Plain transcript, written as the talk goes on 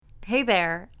Hey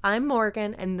there, I'm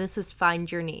Morgan, and this is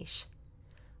Find Your Niche.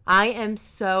 I am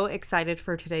so excited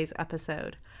for today's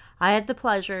episode. I had the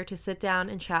pleasure to sit down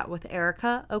and chat with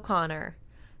Erica O'Connor.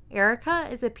 Erica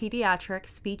is a pediatric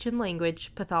speech and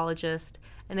language pathologist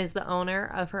and is the owner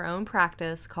of her own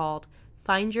practice called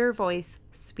Find Your Voice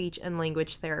Speech and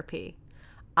Language Therapy.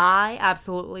 I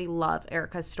absolutely love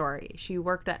Erica's story. She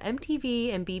worked at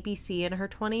MTV and BBC in her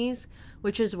 20s,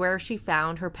 which is where she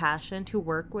found her passion to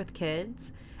work with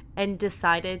kids, and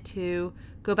decided to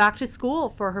go back to school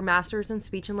for her master's in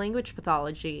speech and language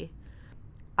pathology.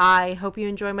 I hope you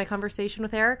enjoy my conversation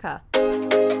with Erica.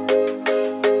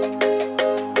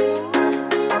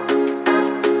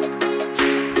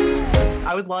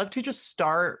 I would love to just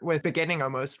start with beginning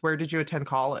almost. Where did you attend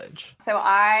college? So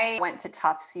I went to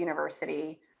Tufts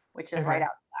University, which is right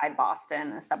outside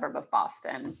Boston, a suburb of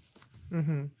Boston.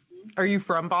 Mm-hmm. Are you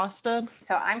from Boston?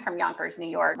 So I'm from Yonkers, New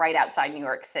York, right outside New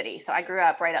York City. So I grew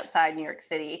up right outside New York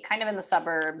City, kind of in the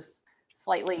suburbs,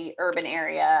 slightly urban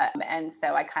area. And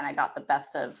so I kind of got the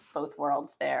best of both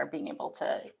worlds there, being able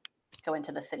to go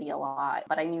into the city a lot.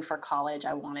 But I knew for college,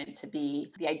 I wanted to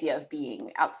be, the idea of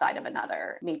being outside of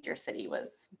another major city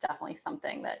was definitely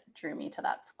something that drew me to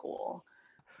that school.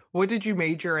 What did you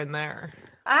major in there?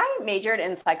 I majored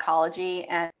in psychology.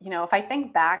 And, if I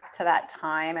think back to that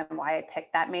time and why I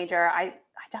picked that major, I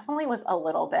definitely was a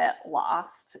little bit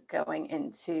lost going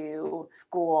into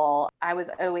school. I was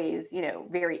always,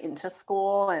 very into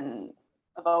school, and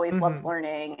I've always loved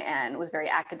learning and was very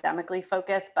academically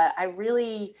focused, but I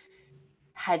really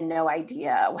had no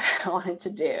idea what I wanted to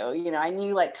do. I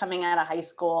knew coming out of high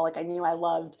school, I knew I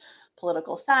loved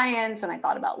political science, and I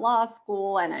thought about law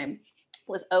school, and I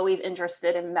was always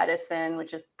interested in medicine,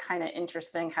 which is kind of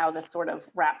interesting how this sort of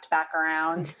wrapped back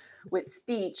around with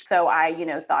speech. So I,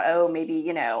 thought, oh,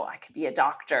 maybe, I could be a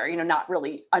doctor, not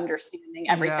really understanding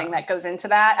everything that goes into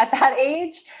that at that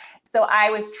age. So I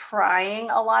was trying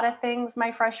a lot of things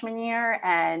my freshman year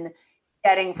and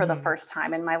getting for the first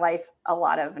time in my life a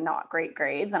lot of not great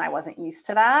grades. And I wasn't used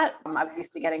to that. I was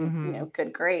used to getting,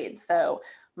 good grades. So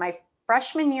my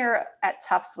freshman year at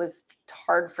Tufts was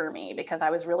hard for me because I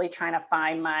was really trying to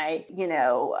find my,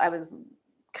 I was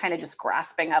kind of just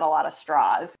grasping at a lot of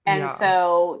straws. And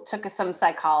so took some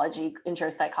intro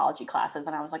psychology classes.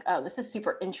 And I was like, oh, this is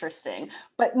super interesting.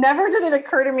 But never did it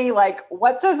occur to me, I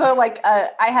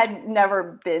had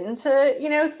never been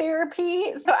to,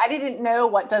 therapy. So I didn't know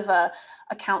what does a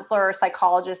counselor or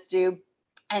psychologist do,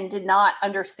 and did not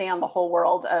understand the whole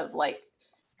world of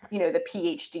the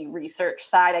PhD research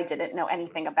side. I didn't know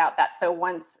anything about that. So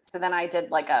then I did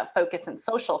a focus in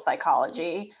social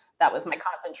psychology. That was my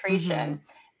concentration.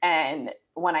 And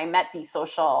when I met these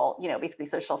basically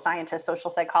social scientists, social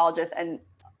psychologists, and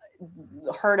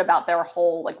heard about their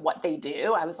whole, what they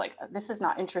do, I was like, this is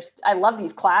not interesting. I love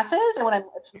these classes,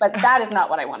 but that is not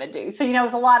what I want to do. So, it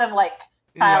was a lot of trial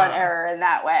and error in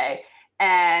that way.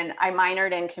 And I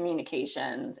minored in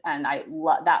communications, and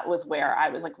that was where I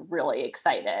was really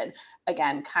excited.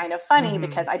 Again, kind of funny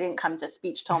because I didn't come to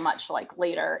speech till much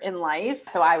later in life.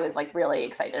 So I was really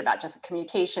excited about just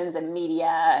communications and media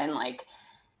and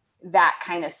that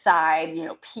kind of side,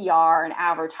 PR and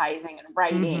advertising and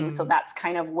writing. So that's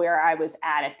kind of where I was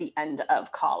at the end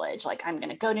of college. I'm going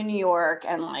to go to New York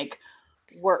and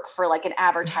work for an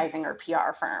advertising or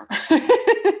PR firm.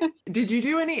 Did you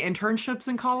do any internships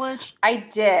in college? I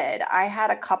did. I had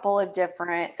a couple of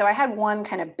so I had one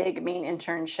kind of big main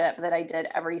internship that I did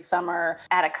every summer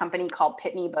at a company called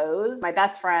Pitney Bowes. My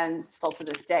best friend, still to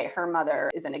this day, her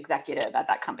mother is an executive at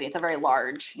that company. It's a very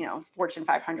large, Fortune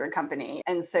 500 company.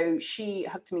 And so she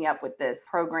hooked me up with this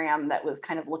program that was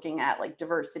kind of looking at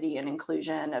diversity and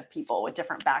inclusion of people with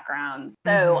different backgrounds.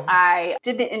 So I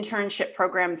did the internship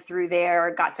program through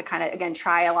there, got to kind of, again,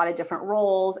 try a lot of different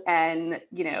roles, and,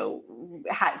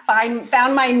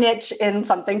 found my niche in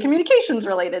something communications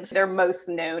related. They're most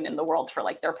known in the world for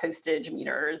their postage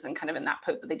meters and kind of in that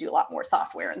but they do a lot more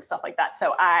software and stuff like that.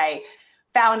 So I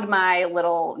found my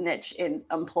little niche in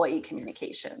employee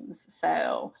communications.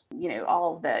 So,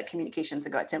 all of the communications that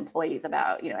go out to employees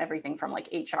about, everything from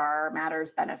HR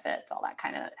matters, benefits, all that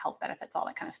kind of health benefits, all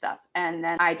that kind of stuff. And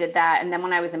then I did that. And then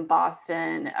when I was in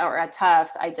Boston or at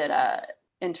Tufts, I did a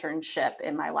internship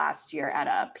in my last year at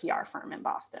a PR firm in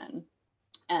Boston,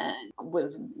 and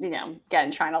was,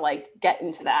 again, trying to get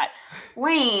into that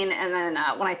lane. And then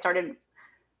when I started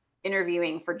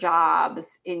interviewing for jobs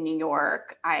in New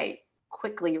York, I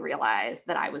quickly realized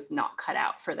that I was not cut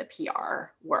out for the PR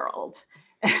world.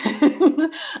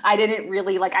 I didn't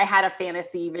really I had a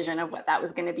fantasy vision of what that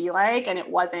was going to be like, and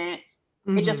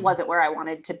it just wasn't where I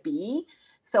wanted to be.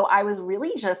 So I was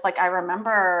really just like, I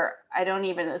remember, I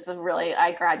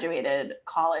graduated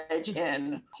college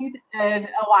in a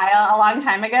long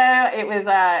time ago. It was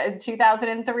in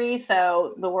 2003.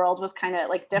 So the world was kind of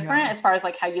like different as far as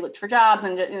like how you looked for jobs,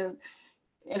 and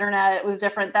internet was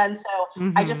different then.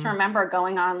 So I just remember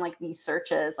going on like these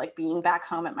searches, like being back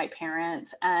home at my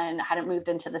parents and hadn't moved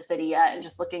into the city yet, and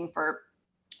just looking for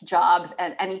jobs,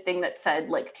 and anything that said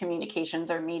like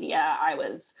communications or media I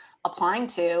was applying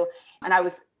to. And I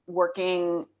was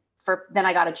working then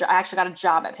I actually got a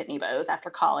job at Pitney Bowes after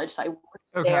college. So I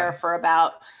worked there for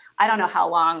about, I don't know how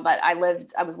long, but I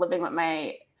was living with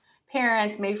my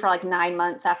parents maybe for like 9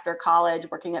 months after college,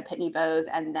 working at Pitney Bowes.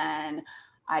 And then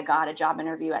I got a job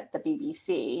interview at the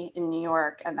BBC in New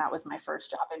York. And that was my first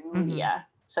job in media.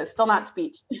 So still not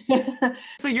speech.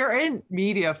 So you're in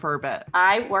media for a bit.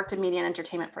 I worked in media and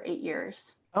entertainment for 8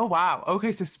 years. Oh, wow.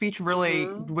 Okay. So speech really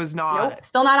was not. Nope.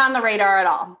 Still not on the radar at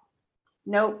all.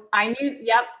 Nope. I knew.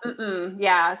 Yep.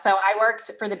 Yeah. So I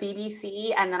worked for the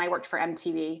BBC and then I worked for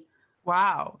MTV.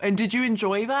 Wow. And did you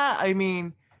enjoy that? I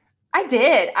mean, I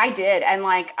did. And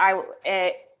like,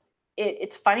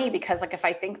 it's funny because like, if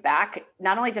I think back,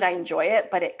 not only did I enjoy it,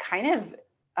 but it kind of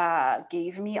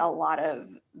gave me a lot of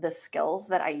the skills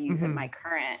that I use in my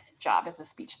current job as a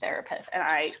speech therapist. And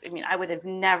I mean, I would have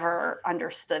never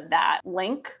understood that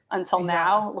link until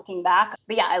now, looking back.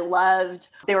 But yeah,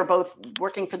 they were both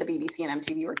working for the BBC and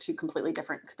MTV were two completely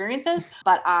different experiences,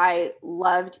 but I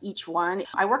loved each one.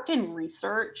 I worked in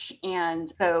research. And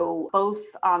so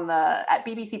at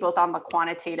BBC, both on the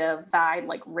quantitative side,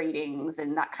 like ratings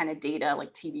and that kind of data,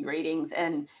 like TV ratings,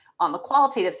 and on the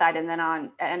qualitative side, and then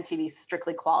at MTV,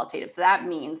 strictly qualitative. So that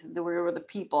means that we were the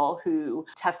people who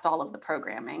test all of the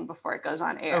programming before it goes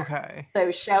on air. Okay. So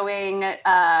showing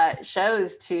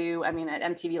shows to, I mean, at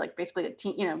MTV, like basically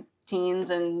teens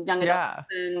and young adults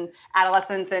and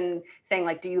adolescents, and saying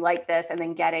like, do you like this? And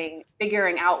then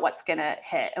figuring out what's going to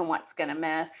hit and what's going to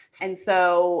miss. And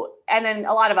so, and then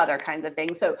a lot of other kinds of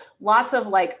things. So lots of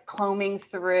like combing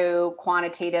through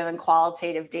quantitative and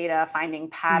qualitative data, finding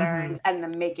patterns, and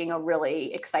then making a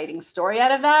really exciting story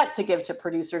out of that to give to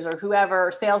producers or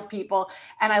whoever, salespeople.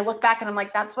 And I look back and I'm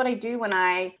like, that's what I do when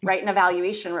I write an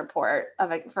evaluation report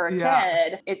for a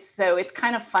kid. It's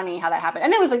kind of funny how that happened.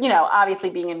 And it was, obviously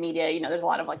being in media, there's a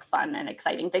lot of like fun and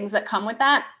exciting things that come with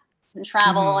that, and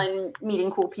travel and meeting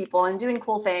cool people and doing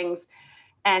cool things.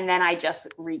 And then I just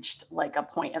reached like a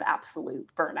point of absolute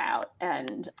burnout.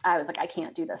 And I was like, I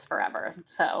can't do this forever.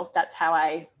 So that's how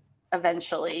I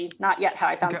eventually, not yet how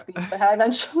I found speech, but how I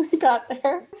eventually got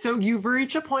there. So you've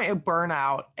reached a point of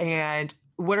burnout, and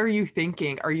what are you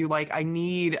thinking? Are you like, I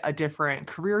need a different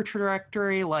career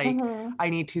trajectory? Like I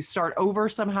need to start over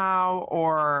somehow,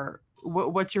 or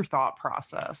what's your thought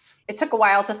process? It took a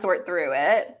while to sort through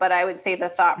it, but I would say the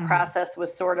thought process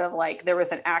was sort of like, there was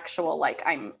an actual, like,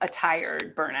 I'm a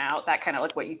tired burnout, that kind of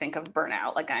like what you think of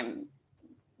burnout, like I'm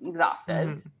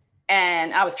exhausted.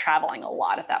 And I was traveling a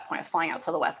lot at that point. I was flying out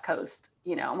to the West Coast,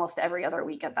 almost every other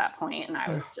week at that point. And I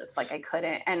was just like, I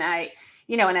couldn't. And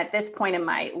and at this point in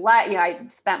my life, I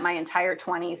spent my entire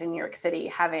 20s in New York City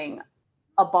having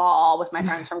a ball with my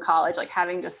friends from college, like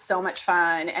having just so much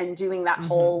fun and doing that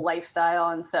whole lifestyle.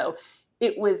 And so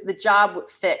the job would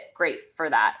fit great for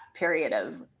that period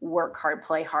of work hard,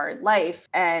 play hard life.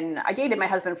 And I dated my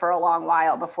husband for a long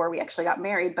while before we actually got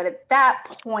married. But at that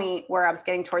point where I was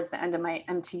getting towards the end of my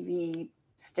MTV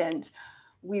stint,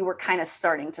 we were kind of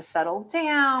starting to settle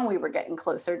down. We were getting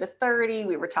closer to 30.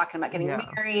 We were talking about getting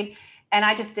married. And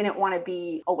I just didn't want to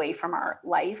be away from our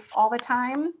life all the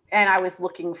time. And I was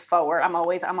looking forward. I'm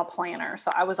a planner.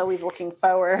 So I was always looking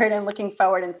forward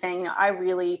and saying,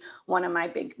 one of my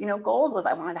big, goals was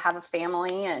I wanted to have a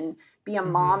family and be a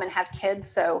mom and have kids.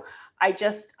 So I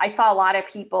saw a lot of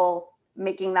people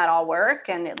making that all work,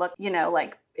 and it looked,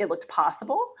 like it looked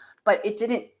possible, but it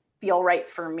didn't feel right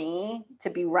for me to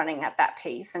be running at that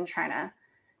pace and trying to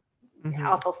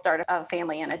also start a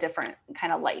family and a different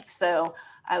kind of life. So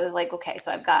I was like, okay,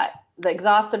 so I've got the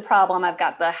exhausted problem. I've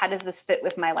got how does this fit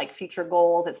with my like future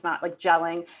goals? It's not like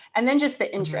gelling. And then just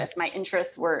the interests, my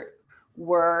interests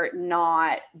were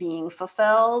not being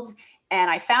fulfilled. And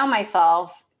I found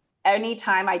myself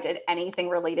anytime I did anything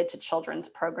related to children's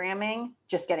programming,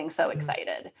 just getting so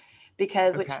excited.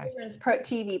 Because with children's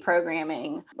TV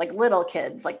programming, like little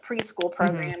kids, like preschool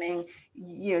programming,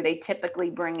 they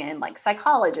typically bring in like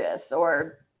psychologists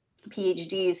or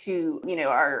PhDs who,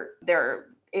 they're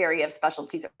area of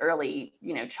specialties, early,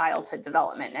 childhood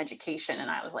development and education. And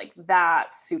I was like,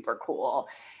 that's super cool.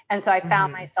 And so I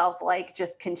found myself like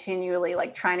just continually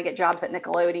like trying to get jobs at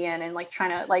Nickelodeon and like trying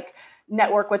to like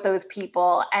network with those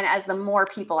people. And as the more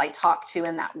people I talked to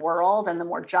in that world and the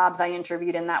more jobs I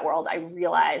interviewed in that world, I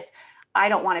realized I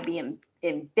don't want to be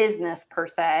in business per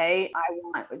se. I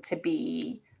want to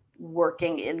be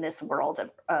working in this world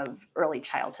of early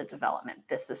childhood development.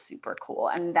 This is super cool.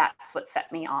 And that's what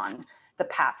set me on the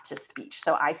path to speech.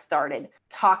 So I started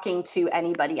talking to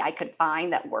anybody I could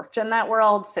find that worked in that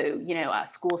world. So, a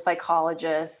school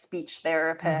psychologist, speech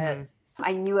therapist.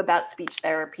 I knew about speech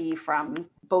therapy from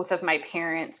both of my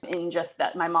parents, in just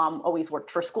that my mom always worked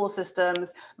for school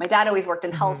systems. My dad always worked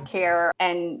in healthcare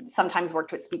and sometimes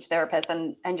worked with speech therapists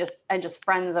and just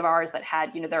friends of ours that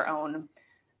had, their own.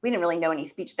 We didn't really know any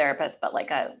speech therapists, but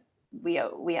like I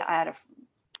had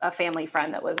a family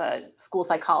friend that was a school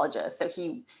psychologist. So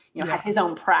he, had his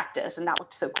own practice, and that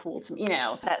looked so cool to me.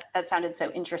 That sounded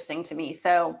so interesting to me.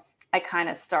 So I kind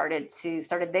of started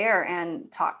there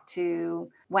and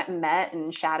went and met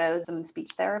and shadowed some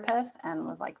speech therapists and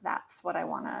was like, that's what I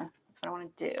want to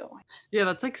do. Yeah,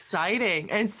 that's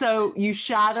exciting. And so you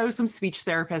shadow some speech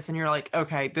therapists and you're like,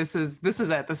 okay, this is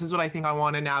it. This is what I think I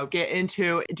want to now get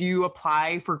into. Do you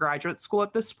apply for graduate school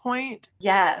at this point?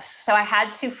 Yes. So I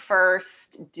had to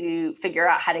first figure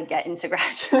out how to get into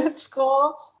graduate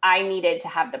school. I needed to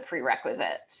have the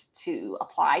prerequisites to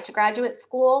apply to graduate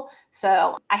school.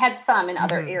 So I had some in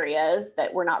other areas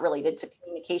that were not related to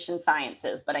communication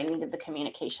sciences, but I needed the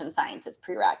communication sciences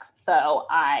prereqs. So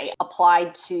I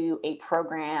applied to a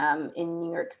program in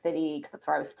New York City, because that's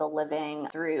where I was still living,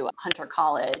 through Hunter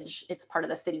College. It's part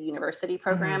of the City University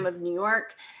program of New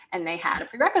York. And they had a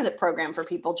prerequisite program for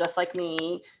people just like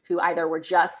me who either were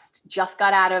just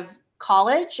got out of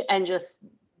college and just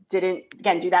didn't,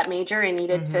 again, do that major and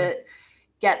needed to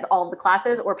get all the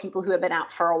classes, or people who had been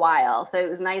out for a while. So it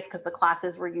was nice because the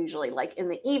classes were usually like in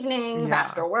the evenings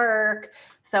after work.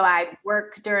 So I'd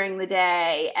work during the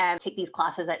day and take these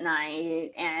classes at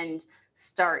night and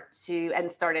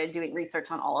started doing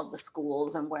research on all of the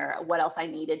schools and what else I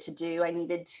needed to do. I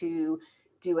needed to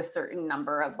do a certain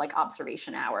number of like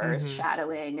observation hours,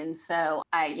 shadowing. And so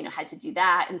I, had to do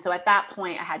that. And so at that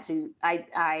point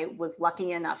I was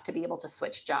lucky enough to be able to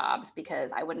switch jobs,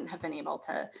 because I wouldn't have been able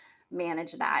to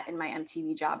manage that in my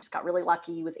MTV job. Just got really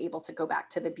lucky, was able to go back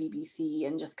to the BBC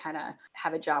and just kind of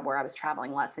have a job where I was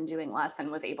traveling less and doing less, and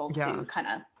was able to kind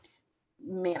of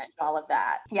manage all of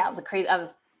that. Yeah, it was I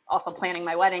was also planning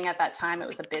my wedding at that time. It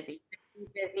was a busy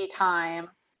time.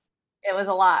 It was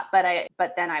a lot,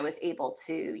 but then I was able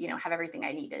to, have everything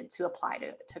I needed to apply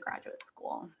to graduate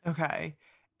school. Okay.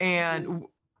 And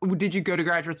did you go to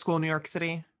graduate school in New York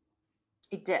City?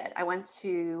 I did. I went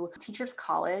to Teachers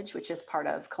College, which is part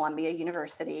of Columbia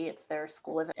University. It's their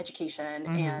school of education.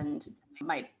 And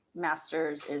my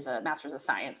master's is a master's of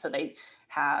science. So they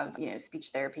have,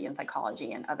 speech therapy and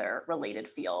psychology and other related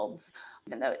fields,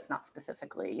 even though it's not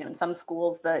specifically, in some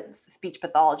schools, the speech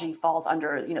pathology falls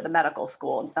under, the medical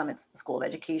school, and some it's the school of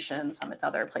education, some it's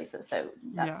other places. So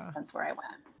that's where I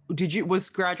went. Was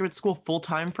graduate school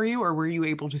full-time for you, or were you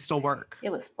able to still work?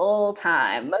 It was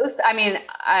full-time. A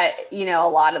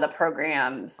lot of the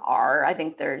programs are, I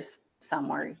think there's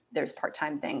somewhere there's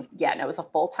part-time things. Yeah, no, it was a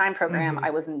full-time program. I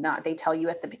was not, they tell you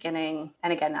at the beginning,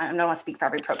 and again, I don't want to speak for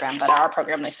every program, but our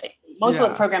program, they say most of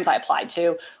the programs I applied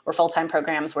to were full-time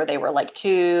programs where they were like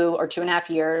 2 or 2.5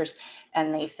 years.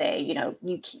 And they say,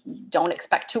 you don't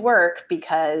expect to work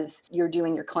because you're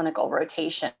doing your clinical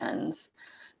rotations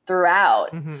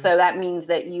throughout. So that means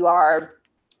that you are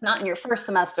not in your first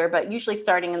semester, but usually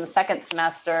starting in the second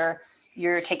semester,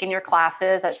 you're taking your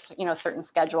classes at, a certain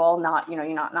schedule, not, you're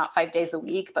not 5 days a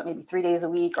week, but maybe 3 days a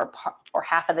week or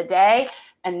half of the day.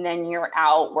 And then you're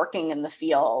out working in the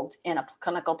field in a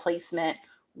clinical placement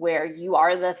where you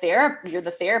are you're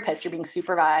the therapist, you're being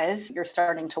supervised, you're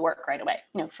starting to work right away,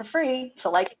 for free.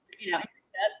 So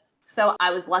so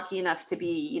I was lucky enough to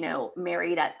be,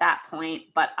 married at that point,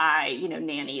 but I,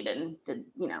 nannied and did,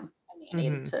 I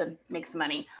nannied to make some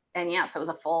money. And so it was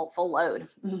a full load.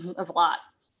 It was a lot.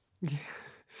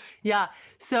 Yeah.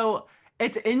 So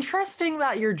it's interesting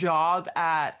that your job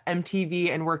at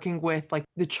MTV and working with like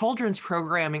the children's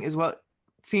programming is what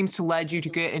seems to lead you to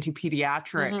get into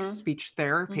pediatric speech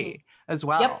therapy as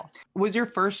well. Yep. Was your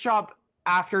first job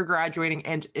after graduating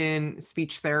and in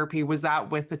speech therapy, was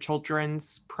that with the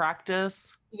children's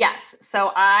practice? Yes.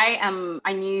 So I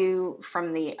knew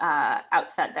from the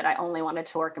outset that I only wanted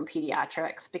to work in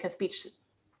pediatrics, because speech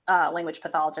language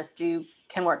pathologists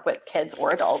can work with kids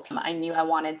or adults. I knew I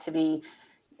wanted to be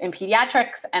in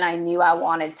pediatrics, and I knew I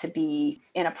wanted to be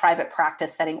in a private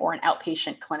practice setting or an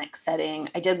outpatient clinic setting.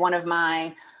 I did one of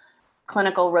my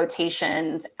clinical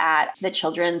rotations at the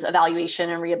Children's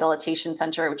Evaluation and Rehabilitation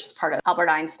Center, which is part of Albert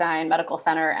Einstein Medical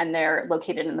Center, and they're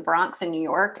located in the Bronx in New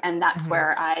York. And that's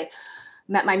where I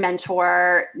met my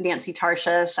mentor, Nancy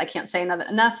Tarshis. I can't say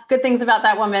enough good things about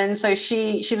that woman. So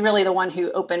she's really the one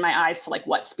who opened my eyes to like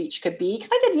what speech could be. Because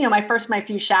I did, my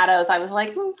few shadows, I was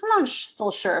like, I'm not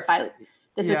still sure if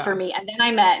this is for me. And then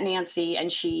I met Nancy,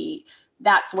 and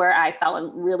that's where I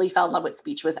really fell in love with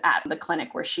speech, was at the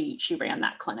clinic where she ran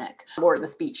that clinic, or the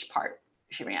speech part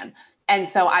she ran. And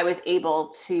so I was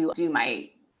able to do my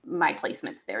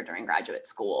placements there during graduate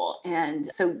school. And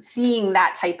so seeing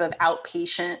that type of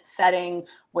outpatient setting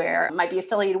where it might be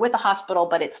affiliated with the hospital,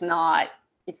 but it's not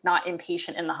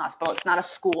inpatient in the hospital. It's not a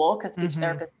school, because speech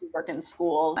therapists do work in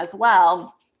schools as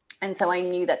well. And so I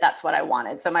knew that that's what I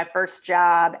wanted. So my first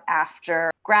job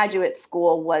after graduate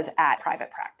school was at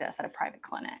private practice, at a private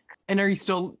clinic. And are you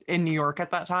still in New York at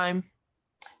that time?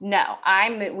 No,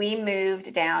 we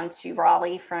moved down to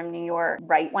Raleigh from New York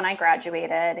right when I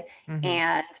graduated.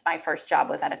 And my first job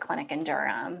was at a clinic in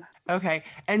Durham. Okay.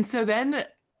 And so then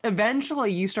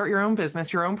eventually you start your own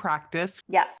business, your own practice.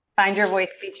 Yeah. Find Your Voice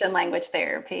Speech and Language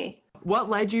Therapy. What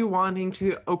led you wanting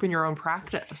to open your own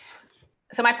practice?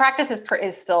 So my practice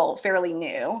is still fairly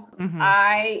new.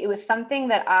 It was something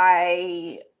that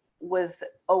I was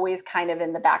always kind of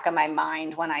in the back of my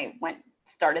mind when I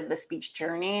started the speech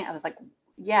journey. I was like,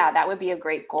 yeah, that would be a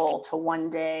great goal to one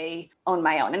day own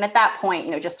my own. And at that point,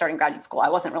 just starting graduate school, I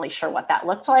wasn't really sure what that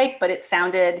looked like, but it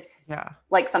sounded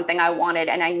like something I wanted.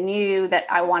 And I knew that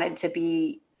I wanted to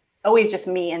be always just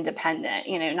me independent,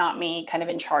 not me kind of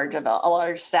in charge of a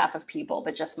large staff of people,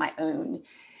 but just my own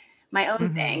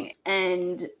thing.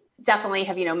 And definitely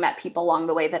have, met people along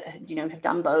the way that, have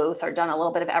done both or done a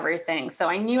little bit of everything. So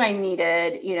I knew I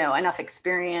needed, enough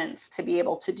experience to be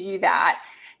able to do that.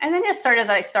 And then as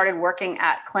I started working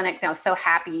at clinics, I was so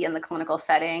happy in the clinical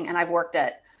setting. And I've worked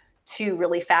at 2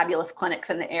 really fabulous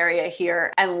clinics in the area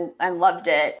here and loved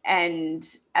it. And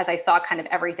as I saw kind of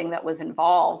everything that was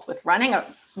involved with running a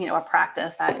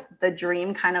practice, the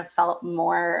dream kind of felt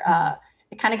more,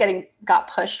 it kind of got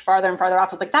pushed farther and farther off.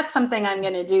 I was like, that's something I'm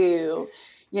going to do,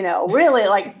 really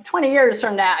like 20 years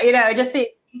from now, it just seems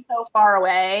so far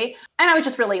away. And I was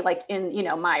just really like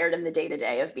mired in the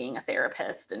day-to-day of being a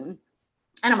therapist and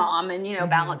a mom and,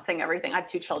 balancing everything. I have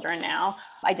 2 children now.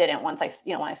 I didn't when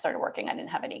I started working, I didn't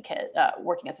have any kids,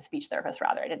 working as a speech therapist,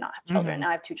 rather. I did not have children. Now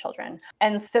I have 2 children.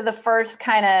 And so it was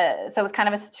kind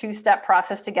of a 2-step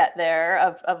process to get there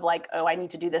of like, oh, I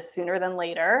need to do this sooner than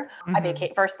later. I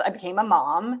became a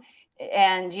mom,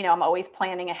 and, I'm always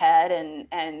planning ahead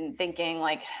and thinking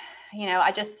like,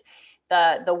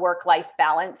 the work-life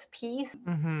balance piece.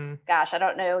 Gosh, I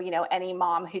don't know, any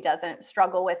mom who doesn't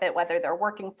struggle with it, whether they're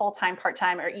working full-time,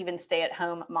 part-time, or even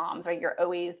stay-at-home moms, right? You're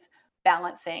always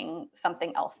balancing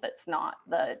something else that's not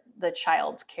the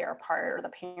child's care part or the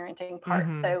parenting part.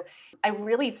 So I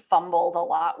really fumbled a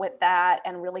lot with that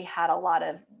and really had a lot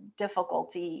of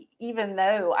difficulty, even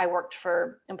though I worked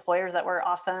for employers that were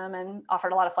awesome and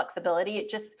offered a lot of flexibility. It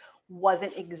just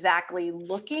wasn't exactly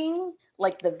looking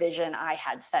like the vision I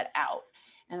had set out.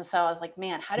 And so I was like,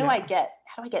 man, how do I get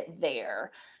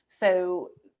there? So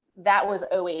that was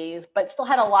always, but still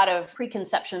had a lot of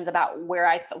preconceptions about what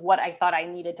I thought I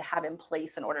needed to have in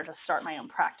place in order to start my own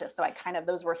practice. So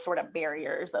those were sort of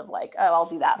barriers of like, oh, I'll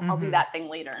do that. I'll do that thing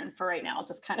later. And for right now, I'll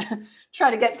just kind of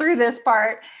try to get through this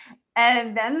part.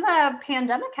 And then the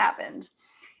pandemic happened.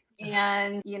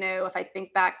 And, if I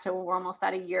think back to, we're almost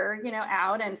at a year,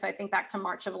 out. And so I think back to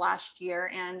March of last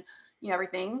year, and,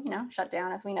 everything, shut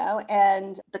down, as we know.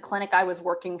 And the clinic I was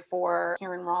working for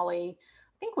here in Raleigh,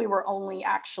 I think we were only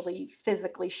actually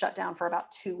physically shut down for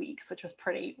about 2 weeks, which was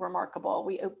pretty remarkable.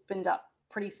 We opened up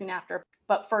pretty soon after,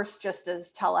 but first just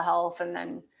as telehealth, and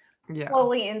then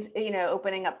slowly,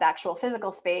 opening up the actual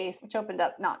physical space, which opened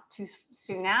up not too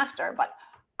soon after. But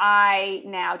I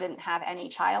now didn't have any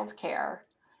childcare.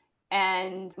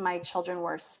 And my children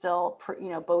were still,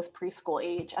 both preschool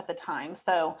age at the time.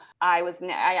 So I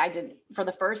did for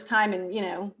the first time, and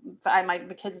my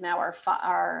kids now are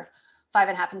 5.5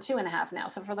 and 2.5 now.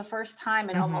 So for the first time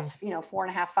in almost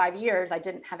 4.5, 5 years, I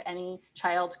didn't have any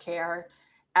childcare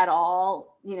at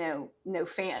all. No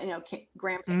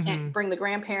can't bring the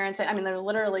grandparents in. I mean, there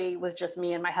literally was just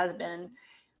me and my husband,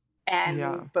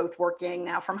 and both working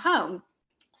now from home.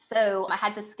 So I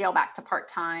had to scale back to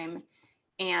part-time.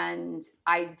 And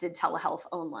I did telehealth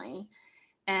only,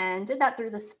 and did that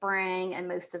through the spring and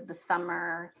most of the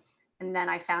summer. And then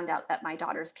I found out that my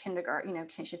daughter's kindergarten,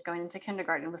 she's going into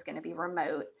kindergarten, was going to be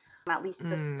remote. at least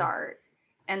to start.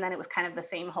 And then it was kind of the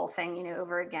same whole thing,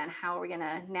 over again. How are we going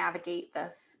to navigate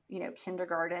this,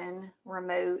 kindergarten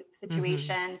remote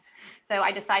situation? So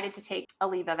I decided to take a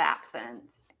leave of absence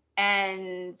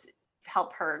and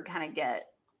help her kind of get,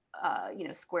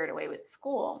 squared away with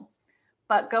school.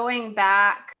 But going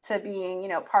back to being,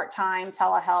 part-time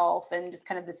telehealth and just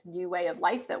kind of this new way of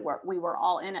life that we were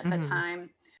all in at the time.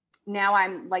 Now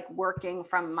I'm like working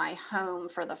from my home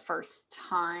for the first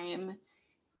time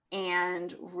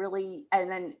and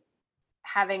then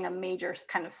having a major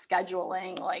kind of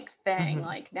scheduling like thing,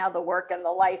 like now the work and the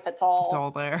life, it's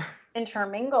all there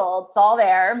intermingled. It's all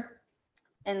there.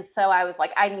 And so I was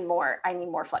like, I need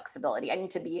more flexibility. I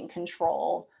need to be in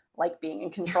control, like being in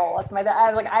control. I was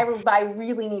like, I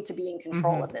really need to be in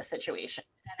control of this situation.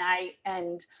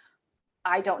 And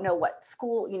I don't know what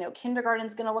school,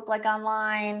 kindergarten's going to look like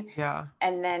online. Yeah.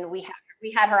 And then we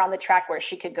had her on the track where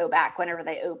she could go back whenever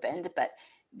they opened, but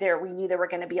we knew there were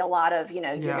going to be a lot of, you're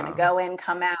going to go in,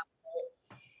 come out,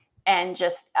 and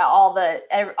just all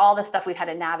the stuff we've had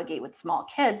to navigate with small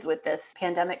kids with this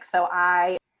pandemic. So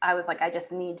I was like, I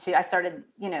started,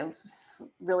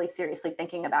 really seriously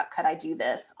thinking about, could I do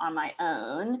this on my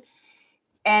own?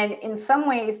 And in some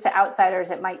ways, to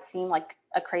outsiders, it might seem like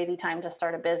a crazy time to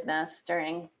start a business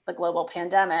during the global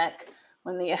pandemic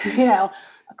when the,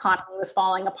 economy was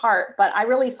falling apart. But I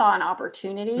really saw an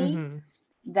opportunity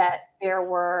that there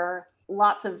were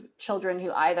lots of children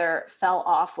who either fell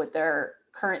off with their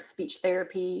current speech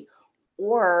therapy,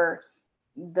 or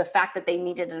the fact that they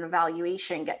needed an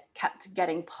evaluation kept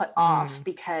getting put off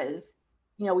because,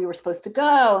 we were supposed to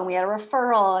go and we had a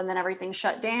referral and then everything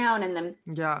shut down. And then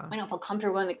I don't feel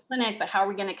comfortable in the clinic, but how are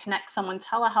we going to connect someone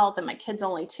telehealth? And my kid's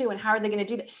only 2, and how are they going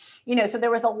to do that? So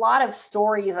there was a lot of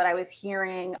stories that I was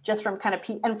hearing just from kind of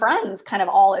and friends kind of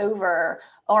all over,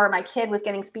 or my kid was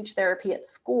getting speech therapy at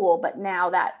school, but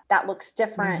now that looks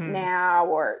different now,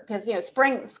 or because,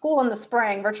 school in the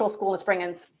spring, virtual school in the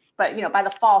spring, but by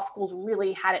the fall, schools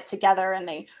really had it together and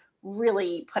they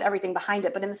really put everything behind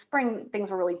it. But in the spring, things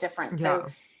were really different. So,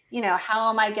 how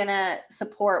am I going to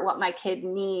support what my kid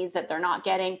needs that they're not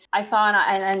getting? I saw,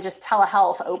 and then just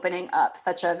telehealth opening up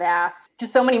such a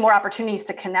just so many more opportunities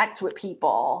to connect with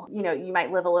people. You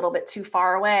might live a little bit too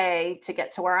far away to get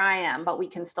to where I am, but we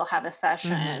can still have a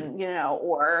session,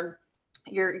 or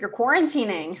you're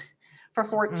quarantining for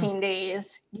 14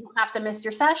 days. You don't have to miss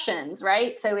your sessions,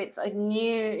 right? So it's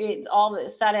all of a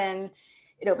sudden,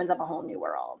 it opens up a whole new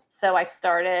world. So I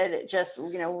started just,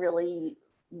 really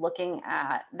looking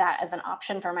at that as an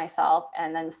option for myself,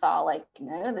 and then saw like,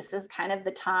 this is kind of the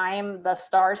time the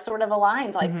stars sort of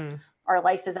aligned. Like our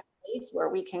life is at a place where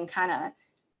we can kind of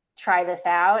try this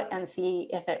out and see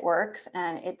if it works.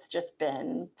 And it's just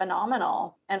been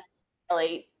phenomenal and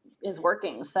really is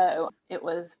working. So it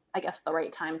was, I guess, the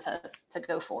right time to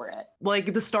go for it.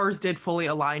 Like the stars did fully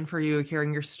align for you.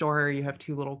 Hearing your story, you have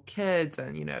 2 little kids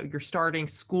and, you're starting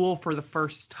school for the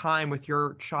first time with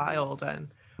your child,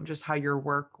 and just how your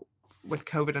work with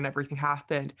COVID and everything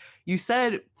happened. You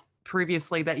said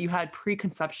previously that you had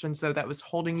preconceptions, though, that was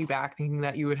holding you back, thinking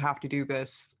that you would have to do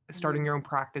this, starting your own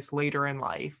practice later in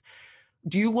life.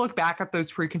 Do you look back at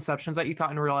those preconceptions that you thought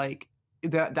and were like,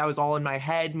 that was all in my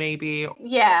head, maybe?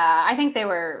 Yeah, I think they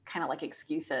were kind of like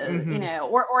excuses,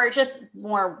 or just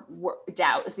more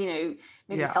doubts, maybe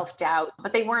self-doubt,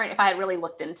 but they weren't. If I had really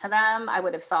looked into them, I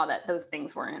would have saw that those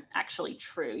things weren't actually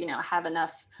true. I have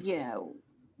enough,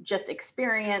 just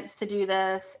experience to do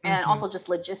this, and also just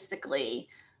logistically,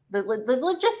 the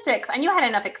logistics. I knew I had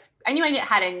enough. I knew I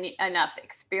had enough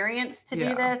experience to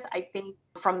do this. I think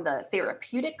from the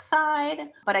therapeutic side,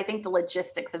 but I think the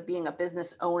logistics of being a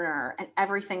business owner and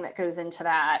everything that goes into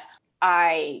that,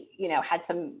 I had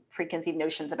some preconceived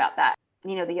notions about that.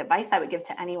 The advice I would give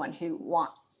to anyone who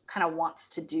wants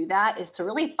to do that is to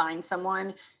really find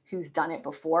someone who's done it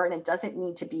before, and it doesn't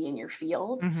need to be in your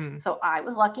field. So I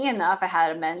was lucky enough. I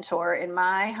had a mentor in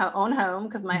my own home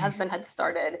because my husband had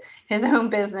started his own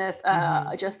business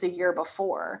just a year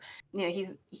before.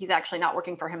 He's actually not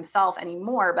working for himself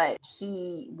anymore, but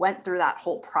he went through that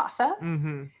whole process.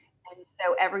 And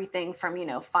so everything from,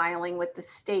 filing with the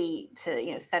state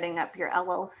to, setting up your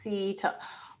LLC to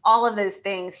all of those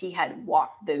things, he had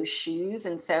walked those shoes.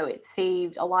 And so it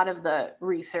saved a lot of the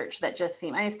research that just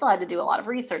seemed, I still had to do a lot of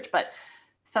research, but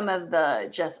some of the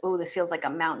this feels like a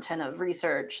mountain of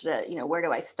research that, where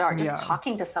do I start? Just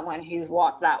talking to someone who's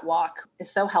walked that walk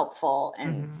is so helpful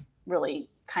and really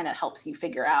kind of helps you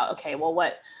figure out, okay, well,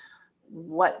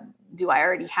 what do I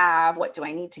already have? What do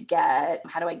I need to get?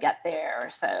 How do I get there?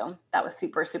 So that was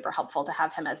super, super helpful to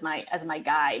have him as my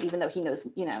guide, even though he knows,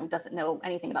 doesn't know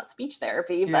anything about speech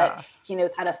therapy, but he knew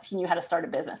how to start a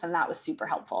business. And that was super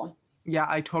helpful. Yeah,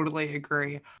 I totally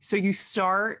agree. So you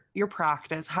start your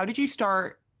practice. How did you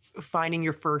start finding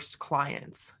your first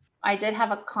clients? I did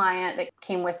have a client that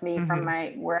came with me from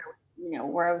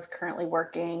where I was currently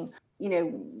working,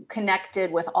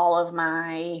 connected with all of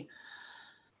my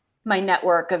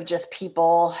network of just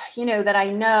people, that I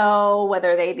know,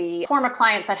 whether they be former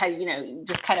clients that had,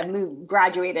 just kind of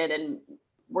graduated and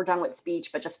were done with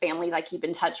speech, but just families I keep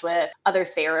in touch with, other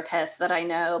therapists that I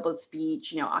know, both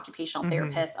speech, occupational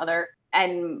therapists,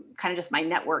 and kind of just my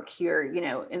network here,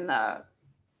 in the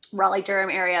Raleigh-Durham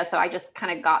area. So I just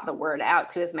kind of got the word out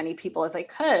to as many people as I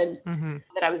could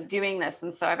that I was doing this.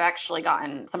 And so I've actually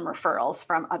gotten some referrals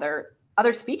from other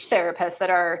speech therapists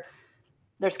that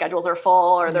their schedules are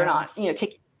full or they're not,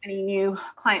 taking any new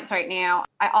clients right now.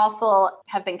 I also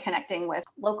have been connecting with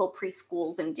local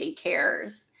preschools and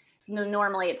daycares.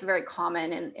 Normally it's very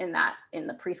common in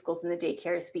the preschools and the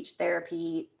daycare, speech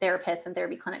therapy therapists and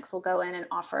therapy clinics will go in and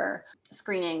offer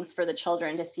screenings for the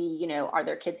children to see, are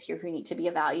there kids here who need to be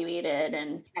evaluated,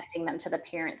 and connecting them to the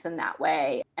parents in that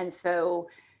way. And so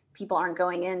people aren't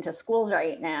going into schools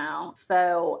right now.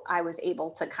 So I was able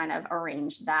to kind of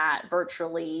arrange that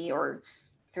virtually or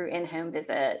through in-home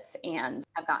visits, and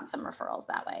I've gotten some referrals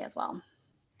that way as well.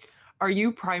 Are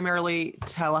you primarily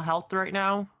telehealth right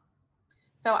now?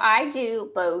 So I do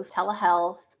both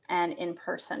telehealth and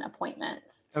in-person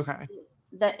appointments. Okay.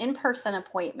 The in-person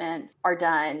appointments are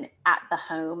done at the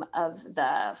home of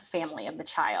the family of the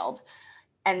child.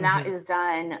 And that is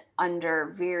done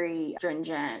under very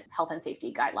stringent health and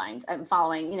safety guidelines. I'm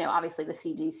following, obviously the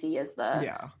CDC is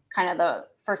the kind of the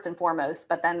first and foremost,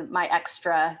 but then my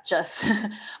extra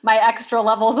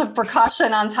levels of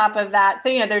precaution on top of that. So,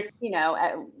 there's,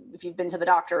 if you've been to the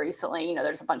doctor recently,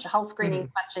 there's a bunch of health screening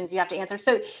questions you have to answer.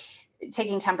 So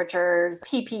taking temperatures,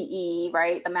 PPE,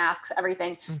 right? The masks,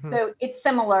 everything. So it's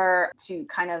similar to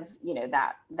kind of,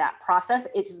 that process.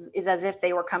 It's as if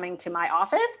they were coming to my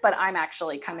office, but I'm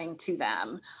actually coming to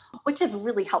them, which is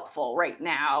really helpful right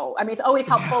now. I mean, it's always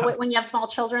helpful when you have small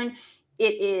children.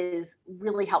 It is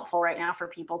really helpful right now for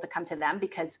people to come to them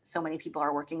because so many people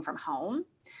are working from home.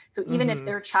 So even if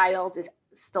their child is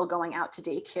still going out to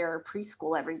daycare or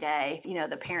preschool every day,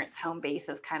 the parent's home base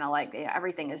is kind of like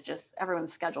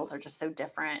everyone's schedules are just so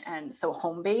different and so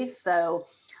home based. So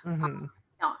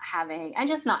not having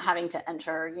to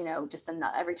enter, just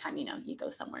every time, you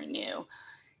go somewhere new,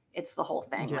 it's the whole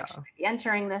thing. Like, should I be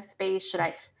entering this space?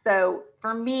 So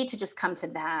for me to just come to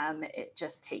them, it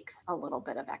just takes a little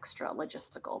bit of extra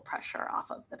logistical pressure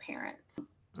off of the parents.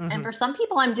 And for some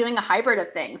people, I'm doing a hybrid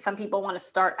of things. Some people want to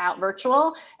start out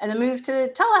virtual and then move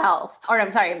to telehealth,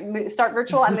 start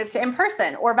virtual and move to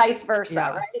in-person, or vice versa,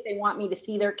 right? If they want me to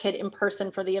see their kid in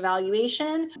person for the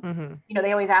evaluation,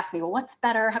 they always ask me, well, what's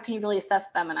better? How can you really assess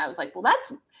them? And I was like, well,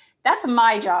 that's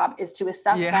my job, is to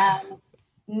assess them.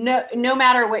 No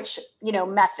matter which,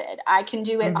 method. I can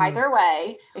do it either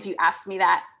way. If you asked me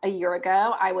that a year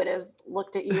ago, I would have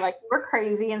looked at you like you were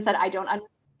crazy and said, I don't understand.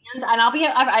 And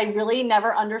I really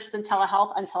never understood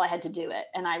telehealth until I had to do it.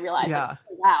 And I realized,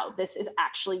 wow, this is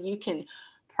actually, you can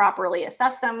properly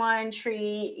assess someone,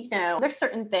 treat, there's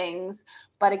certain things,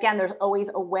 but again, there's always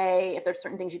a way. If there's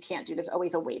certain things you can't do, there's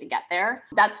always a way to get there.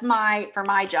 That's for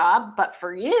my job. But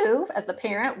for you as the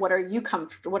parent, what are you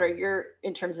comfortable? What are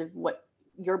in terms of what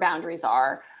your boundaries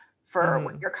are for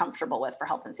what you're comfortable with for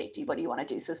health and safety? What do you want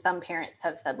to do? So some parents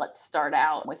have said, let's start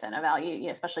out with an evaluation,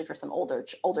 especially for some older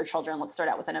children, let's start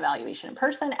out with an evaluation in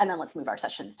person, and then let's move our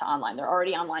sessions to online. They're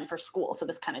already online for school. So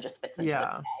this kind of just fits into the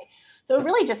day. So it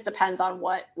really just depends on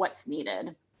what's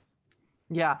needed.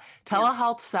 Yeah.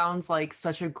 Telehealth sounds like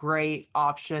such a great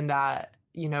option that,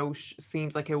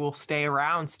 seems like it will stick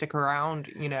around,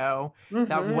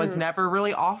 that was never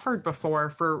really offered before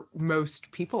for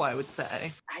most people, I would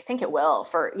say. I think it will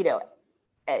for,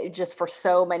 just for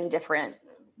so many different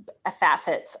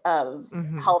facets of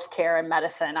healthcare and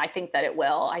medicine. I think that it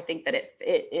will. I think that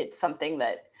it's something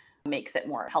that makes it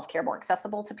healthcare more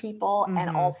accessible to people,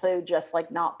 and also just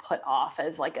like not put off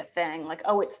as like a thing, like,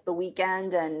 oh, it's the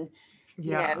weekend and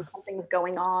something's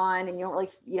going on and you don't really,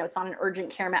 it's not an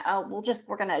urgent care.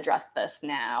 We're going to address this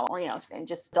now, or, and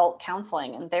just adult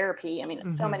counseling and therapy. I mean,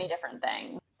 it's so many different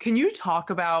things. Can you talk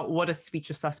about what a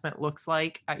speech assessment looks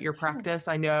like at your practice?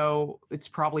 I know it's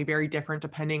probably very different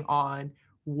depending on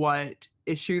what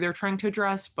issue they're trying to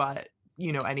address, but,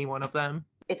 any one of them.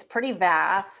 It's pretty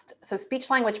vast. So speech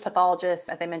language pathologists,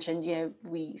 as I mentioned,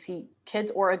 we see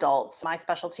kids or adults. My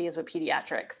specialty is with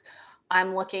pediatrics.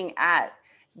 I'm looking at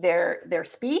their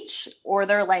speech or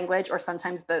their language, or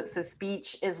sometimes both. So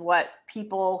speech is what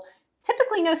people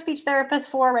typically know speech therapists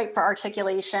for, right? For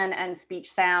articulation and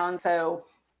speech sound. So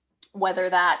whether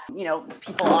that's,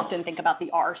 people often think about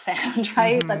the R sound,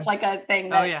 right? That's like a thing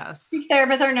that speech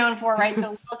therapists are known for, right? So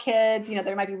little kids,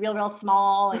 they might be real, real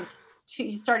small and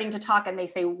starting to talk and they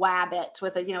say wabbit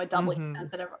with a doubly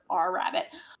sensitive R rabbit.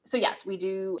 So yes, we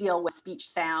do deal with speech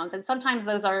sounds. And sometimes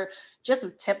those are just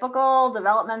typical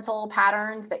developmental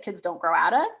patterns that kids don't grow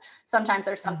out of. Sometimes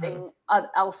there's something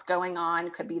else going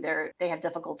on. Could be they have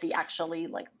difficulty actually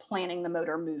like planning the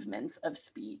motor movements of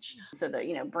speech. So the,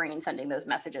 brain sending those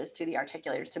messages to the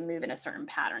articulators to move in a certain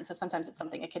pattern. So sometimes it's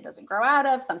something a kid doesn't grow out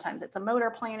of. Sometimes it's a motor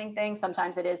planning thing.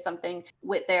 Sometimes it is something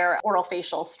with their oral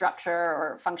facial structure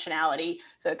or functionality.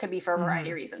 So it could be for a variety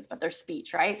of reasons, but there's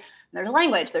speech, right? And there's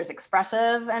language, there's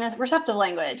expressive and receptive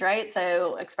language, right?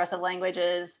 So expressive language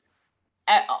is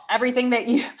everything that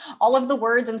all of the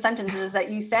words and sentences that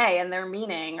you say and their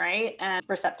meaning, right? And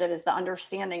receptive is the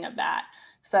understanding of that.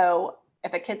 So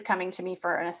if a kid's coming to me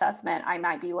for an assessment, I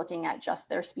might be looking at just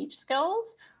their speech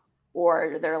skills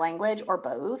or their language or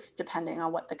both, depending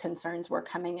on what the concerns were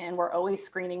coming in. We're always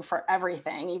screening for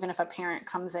everything, even if a parent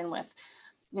comes in with,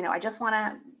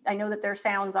 I know that their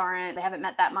sounds they haven't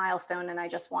met that milestone and I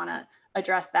just want to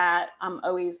address that.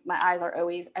 My eyes are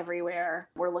always everywhere.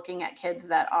 We're looking at kids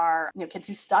that are, kids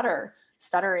who stutter.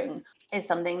 Stuttering is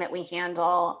something that we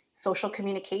handle. Social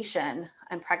communication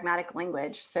and pragmatic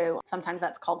language. So sometimes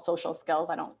that's called social skills.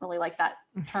 I don't really like that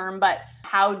term, but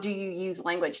how do you use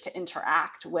language to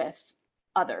interact with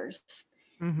others?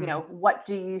 What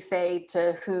do you say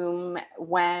to whom,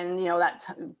 when,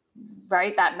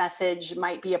 right? That message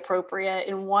might be appropriate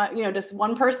in one, just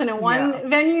one person in one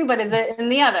venue, but is it in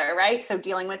the other, right? So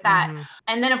dealing with that.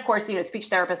 And then of course, speech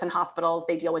therapists in hospitals,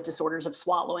 they deal with disorders of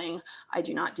swallowing. I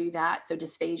do not do that. So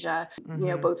dysphagia,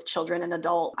 both children and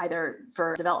adult, either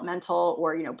for developmental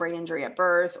or, brain injury at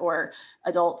birth, or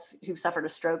adults who've suffered a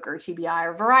stroke or TBI,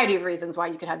 or a variety of reasons why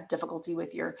you could have difficulty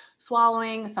with your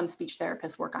swallowing. Some speech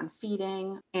therapists work on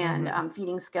feeding and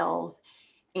feeding skills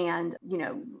and,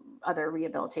 other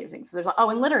rehabilitative things. So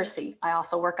and literacy. I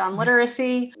also work on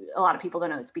literacy. A lot of people don't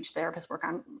know that speech therapists work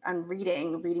on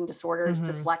reading disorders,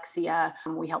 dyslexia.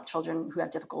 We help children who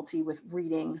have difficulty with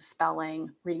reading,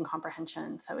 spelling, reading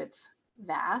comprehension. So it's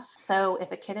vast. So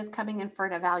if a kid is coming in for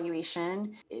an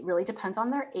evaluation, it really depends on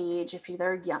their age. If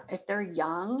they're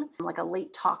young, like a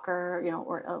late talker,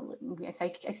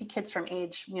 I see kids from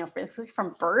age, basically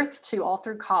from birth to all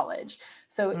through college.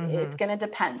 So it's going to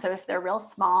depend. So if they're real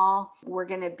small, we're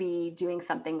going to be doing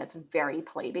something that's very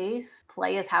play-based.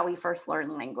 Play is how we first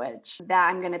learn language. That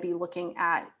I'm going to be looking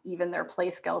at even their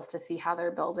play skills to see how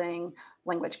they're building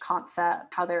language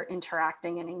concept, how they're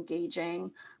interacting and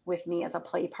engaging with me as a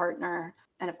play partner,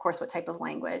 and of course, what type of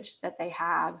language that they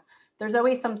have. There's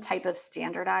always some type of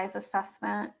standardized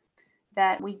assessment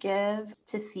that we give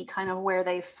to see kind of where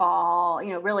they fall.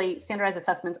 Really standardized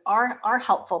assessments are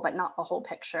helpful, but not the whole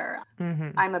picture.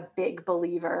 I'm a big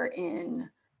believer in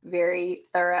very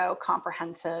thorough,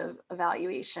 comprehensive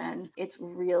evaluation. It's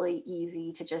really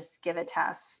easy to just give a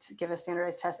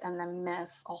standardized test and then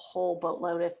miss a whole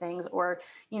boatload of things, or,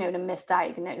 to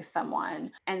misdiagnose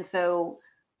someone. And so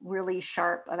really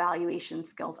sharp evaluation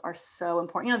skills are so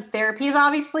important. Therapy is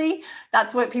obviously,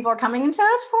 that's what people are coming into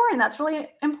us for, and that's really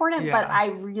important. But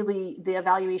the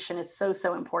evaluation is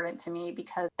so important to me,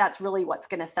 because that's really what's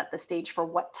going to set the stage for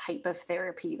what type of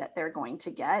therapy that they're going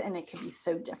to get. And it can be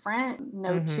so different.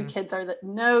 No two kids are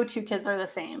the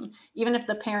same. Even if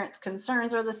the parents'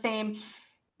 concerns are the same,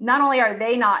 not only are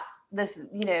they not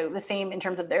the same in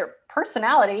terms of their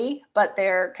personality, but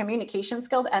their communication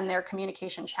skills and their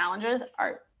communication challenges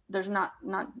there's none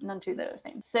two that are the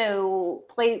same. So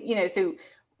so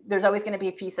there's always going to be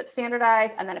a piece that's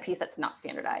standardized and then a piece that's not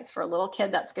standardized. For a little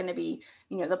kid, that's going to be,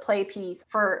 the play piece.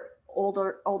 For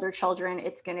older children,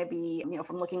 it's going to be,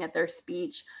 from looking at their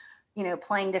speech,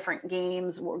 playing different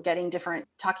games, or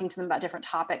talking to them about different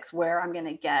topics, where I'm going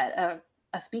to get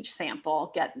a speech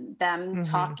sample, get them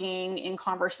talking in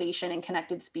conversation and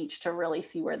connected speech to really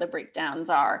see where the breakdowns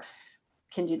are.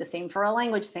 Can do the same for a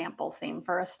language sample, same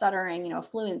for a stuttering, a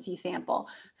fluency sample.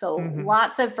 So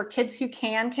for kids who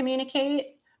can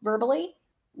communicate verbally,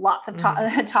 lots of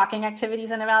talking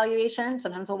activities and evaluation.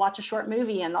 Sometimes we'll watch a short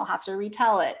movie and they'll have to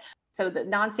retell it. So the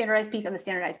non-standardized piece and the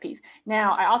standardized piece.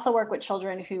 Now, I also work with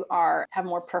children who have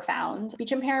more profound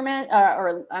speech impairment,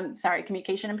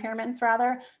 communication impairments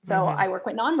rather. So I work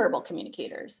with nonverbal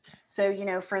communicators. So,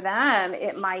 for them,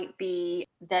 it might be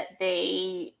that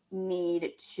they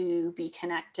need to be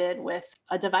connected with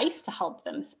a device to help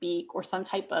them speak, or some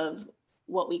type of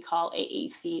what we call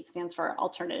AAC. It stands for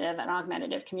alternative and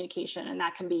augmentative communication. And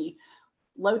that can be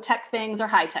low tech things or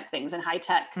high tech things. And high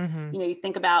tech, you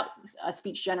think about a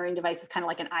speech generating device is kind of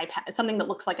like an iPad, something that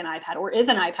looks like an iPad or is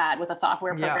an iPad with a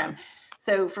software program.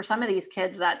 So for some of these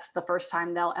kids, that's the first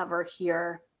time they'll ever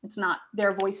hear, it's not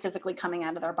their voice physically coming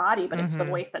out of their body, but it's the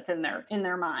voice that's in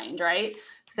their mind, right?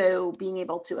 So being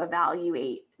able to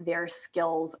evaluate their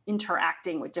skills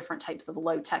interacting with different types of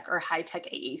low tech or high tech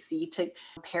AAC to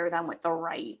pair them with the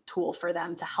right tool for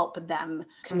them to help them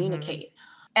communicate.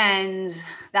 And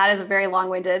that is a very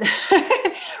long-winded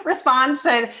response.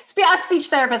 And us speech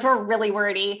therapists, we're really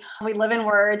wordy. We live in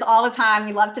words all the time.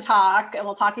 We love to talk and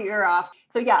we'll talk your ear off.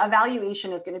 So yeah,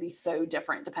 evaluation is going to be so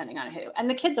different depending on who. And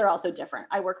the kids are also different.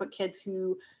 I work with kids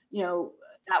who,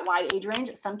 that wide age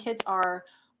range. Some kids are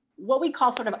what we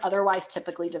call sort of otherwise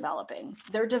typically developing.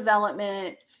 Their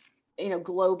development,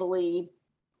 globally,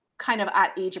 kind of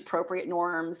at age appropriate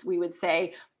norms, we would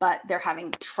say, but they're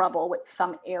having trouble with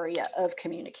some area of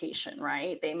communication,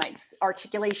 right?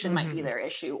 Articulation might be their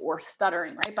issue or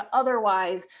stuttering, right? But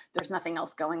otherwise, there's nothing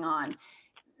else going on.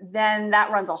 Then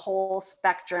that runs a whole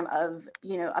spectrum of,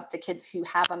 up to kids who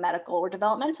have a medical or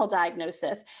developmental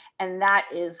diagnosis. And that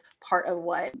is part of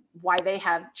why they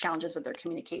have challenges with their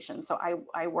communication. So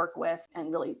I work with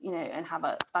and really, and have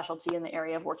a specialty in the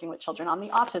area of working with children on the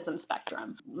autism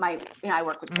spectrum. I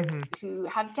work with kids who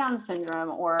have Down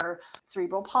syndrome or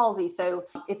cerebral palsy. So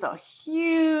it's a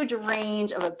huge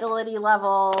range of ability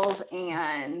levels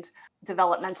and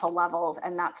developmental levels.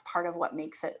 And that's part of what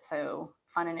makes it so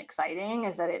fun and exciting,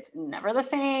 is that it's never the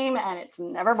same and it's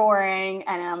never boring.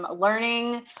 And I'm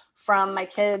learning from my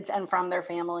kids and from their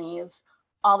families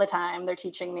all the time. They're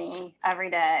teaching me every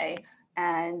day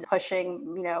and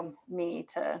pushing, me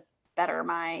to better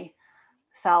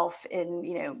myself in,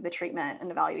 the treatment and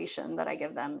evaluation that I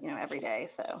give them, every day.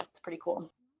 So it's pretty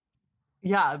cool.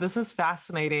 Yeah, this is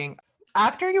fascinating.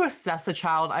 After you assess a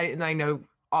child, I know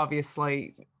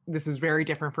obviously this is very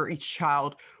different for each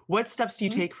child. What steps do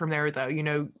you take from there,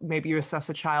 though? Maybe you assess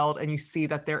a child and you see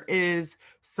that there is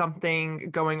something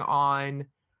going on.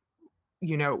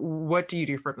 What do you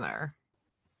do from there?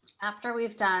 After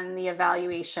we've done the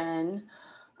evaluation,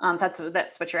 that's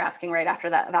what you're asking, right? After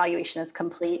that evaluation is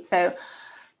complete. So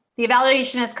the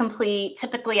evaluation is complete.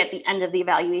 Typically at the end of the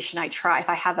evaluation, I try, if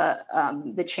I have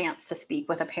the chance to speak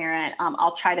with a parent,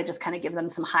 I'll try to just kind of give them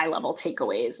some high level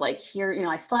takeaways. Like here,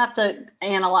 I still have to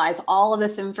analyze all of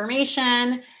this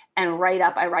information and I write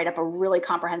up a really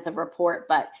comprehensive report,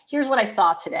 but here's what I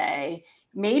saw today.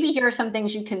 Maybe here are some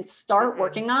things you can start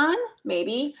working on,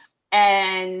 maybe.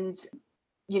 And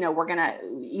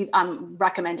I'm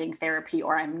recommending therapy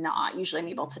or I'm not. Usually I'm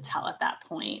able to tell at that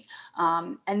point.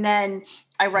 And then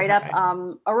I write up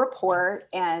a report,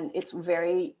 and it's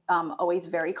always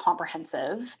very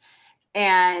comprehensive.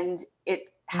 And it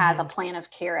has a plan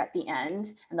of care at the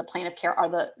end. And the plan of care are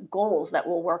the goals that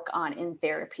we'll work on in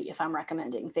therapy if I'm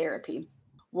recommending therapy.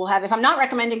 If I'm not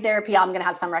recommending therapy, I'm going to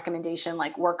have some recommendation,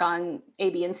 like work on A,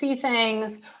 B, and C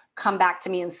things. Come back to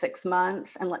me in 6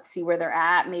 months and let's see where they're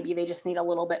at. Maybe they just need a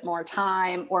little bit more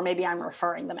time, or maybe I'm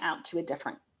referring them out to a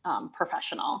different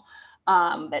professional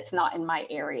that's not in my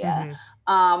area.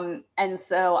 And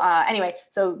so anyway,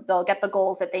 so they'll get the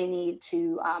goals that they need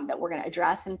to, that we're going to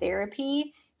address in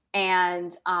therapy,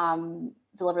 and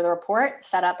deliver the report,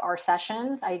 set up our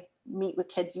sessions. I meet with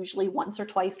kids usually once or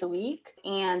twice a week,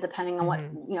 and depending on what,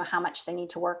 how much they need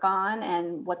to work on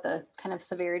and what the kind of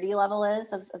severity level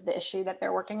is of the issue that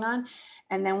they're working on.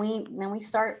 And then we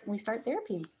start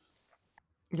therapy.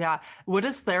 Yeah. What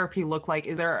does therapy look like?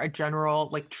 Is there a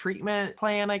general treatment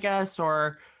plan, I guess,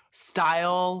 or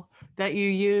style that you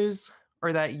use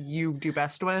or that you do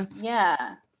best with?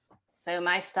 Yeah. So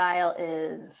my style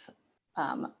is,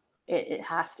 it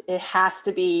has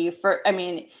to be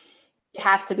it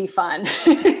has to be fun.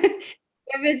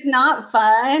 If it's not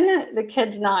fun, the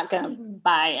kid's not going to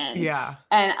buy in. Yeah.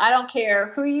 And I don't care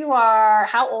who you are,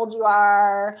 how old you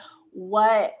are,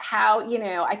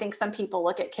 I think some people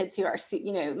look at kids who are,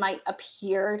 might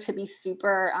appear to be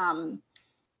super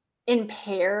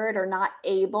impaired or not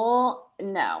able.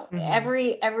 No,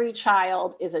 every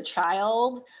child is a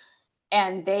child,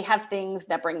 and they have things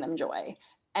that bring them joy.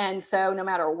 And so no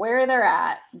matter where they're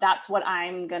at, that's what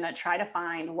I'm going to try to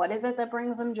find. What is it that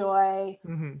brings them joy?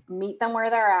 Meet them where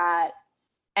they're at.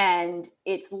 And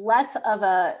it's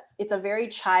a very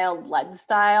child-led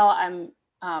style.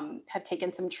 have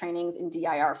taken some trainings in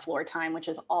DIR floor time, which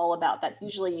is all about, that's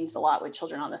usually used a lot with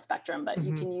children on the spectrum, but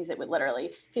you can use it with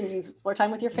literally, you can use floor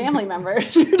time with your family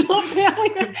members, your adult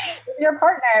family, with your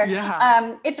partner.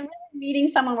 Yeah. It's really meeting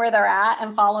someone where they're at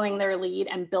and following their lead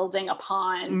and building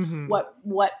upon what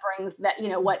brings that,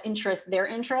 what interests their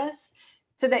interests,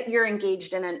 so that you're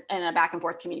engaged in a back and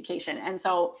forth communication. And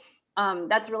so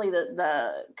that's really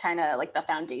the kind of like the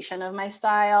foundation of my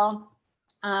style.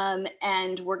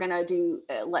 And we're going to do,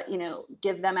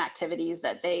 give them activities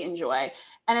that they enjoy.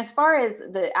 And as far as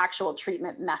the actual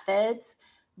treatment methods,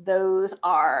 those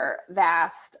are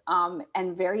vast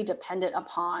and very dependent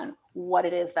upon what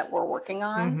it is that we're working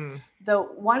on.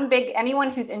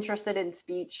 Anyone who's interested in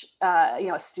speech,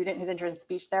 a student who's interested in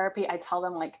speech therapy, I tell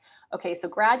them like, okay, so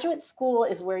graduate school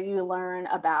is where you learn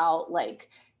about like,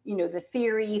 the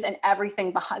theories and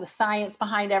everything behind the science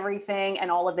behind everything and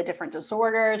all of the different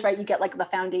disorders, right? You get like the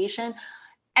foundation,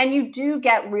 and you do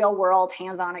get real world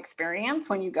hands-on experience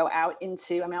when you go out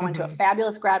into, I went to a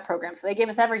fabulous grad program, so they gave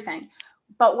us everything.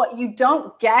 But what you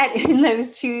don't get in those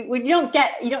two, not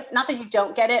that you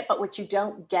don't get it, but what you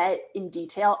don't get in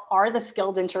detail are the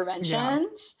skilled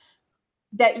interventions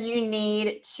that you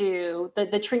need to,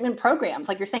 the treatment programs.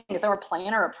 Like you're saying, is there a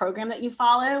plan or a program that you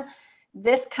follow?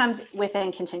 This comes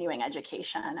within continuing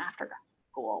education after grad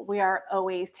school. We are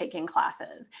always taking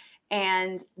classes,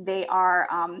 and they are,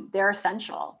 they're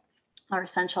essential. Are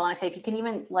essential. And I say, if you can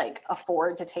even like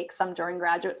afford to take some during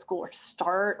graduate school, or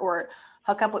start or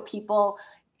hook up with people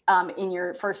in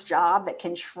your first job that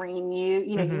can train you,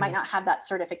 you might not have that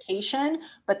certification,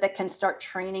 but that can start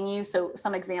training you. So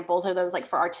some examples are those, like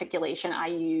for articulation, I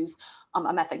use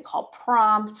a method called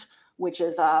prompt, which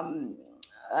is,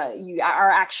 you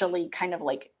are actually kind of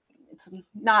like, it's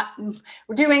not,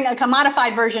 we're doing a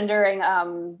modified version during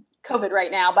COVID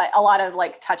right now, but a lot of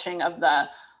like touching of the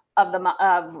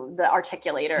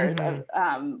articulators of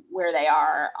where they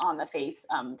are on the face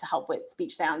to help with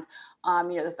speech sounds.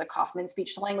 There's the Kaufman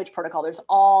speech to language protocol. There's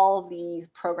all these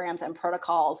programs and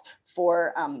protocols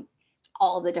for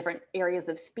all of the different areas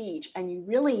of speech, and you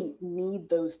really need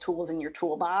those tools in your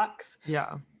toolbox.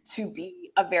 To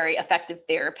be a very effective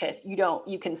therapist.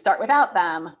 You can start without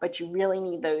them, but you really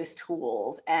need those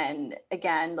tools. And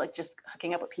again, like just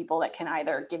hooking up with people that can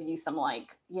either give you some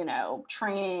like,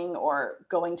 training, or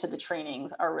going to the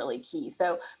trainings are really key.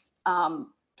 So,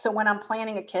 so when I'm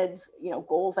planning a kid's,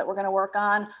 goals that we're going to work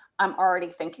on, I'm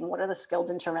already thinking, what are the skilled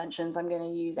interventions I'm going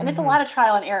to use? And it's a lot of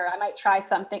trial and error. I might trying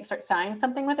something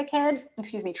with a kid,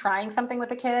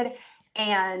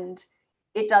 and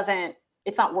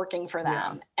it's not working for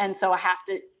them. And so I have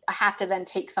to then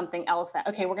take something else that,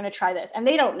 okay, we're going to try this. And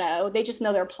they don't know, they just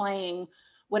know they're playing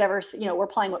whatever, we're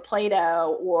playing with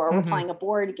Play-Doh, or we're playing a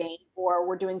board game, or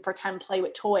we're doing pretend play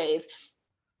with toys.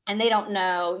 And they don't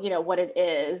know, what it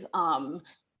is. Now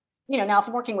if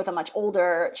I'm working with a much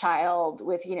older child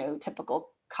with, typical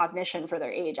cognition for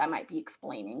their age, I might be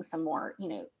explaining some more,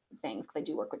 things, because I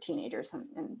do work with teenagers, and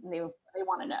they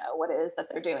want to know what it is that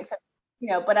they're doing. So,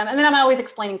 but and then I'm always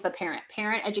explaining to the parent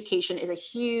education is a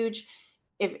huge,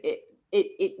 if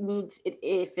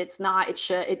it's not, it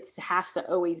has to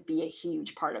always be a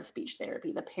huge part of speech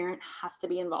therapy. The parent has to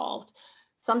be involved.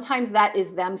 Sometimes that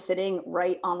is them sitting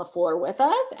right on the floor with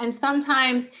us. And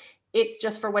sometimes it's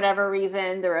just for whatever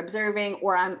reason they're observing,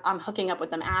 or I'm hooking up with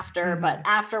them after, but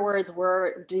afterwards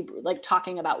we're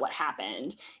talking about what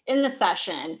happened in the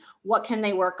session. What can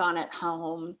they work on at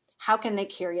home? How can they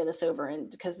carry this over?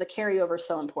 And because the carryover is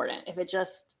so important. If it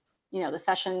just, the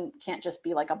session can't just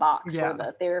be like a box where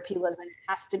the therapy lives in, it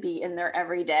has to be in there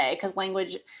every day, because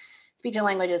speech and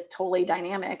language is totally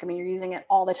dynamic. You're using it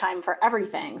all the time for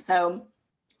everything. So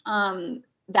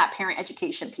that parent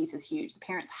education piece is huge. The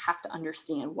parents have to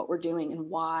understand what we're doing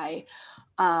and why.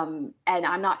 And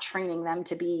I'm not training them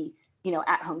to be,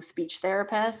 at-home speech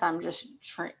therapists. I'm just,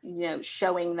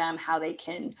 showing them how they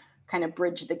can kind of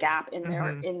bridge the gap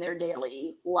in their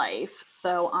daily life.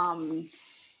 So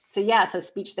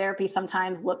speech therapy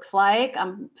sometimes looks like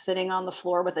I'm sitting on the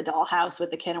floor with a dollhouse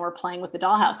with the kid, and we're playing with the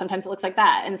dollhouse. Sometimes it looks like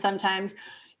that. And sometimes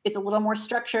it's a little more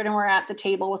structured, and we're at the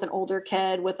table with an older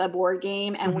kid with a board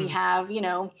game, and we have,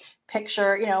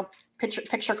 picture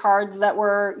cards that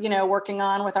we're, working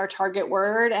on with our target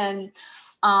word.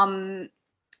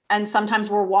 And sometimes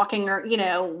we're walking, or,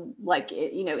 in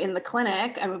the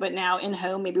clinic, but now in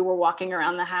home, maybe we're walking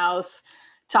around the house,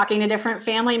 talking to different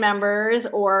family members,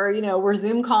 or, we're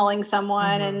Zoom calling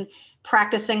someone and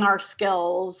practicing our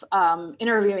skills,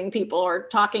 interviewing people or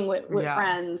talking with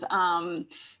friends.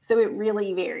 So it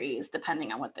really varies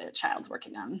depending on what the child's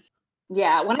working on.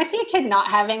 Yeah, when I see a kid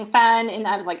not having fun, and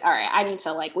I was like, all right, I need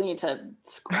to we need to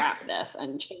scrap this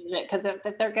and change it, because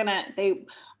if they're gonna,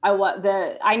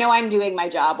 I know I'm doing my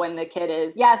job when the kid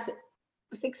is, yes,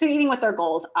 succeeding with their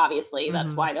goals. Obviously,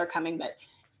 that's why they're coming. But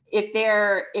if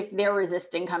they're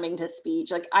resisting coming to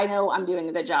speech, like, I know I'm doing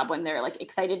a good job when they're like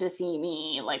excited to see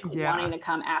me, like wanting to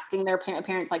come, asking their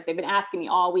parents, like they've been asking me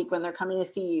all week when they're coming to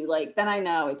see you, like then I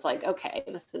know it's like, okay,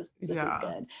 this is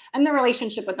good. And the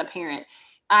relationship with the parent,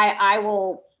 I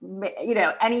will,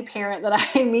 any parent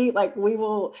that I meet, like we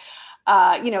will,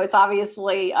 it's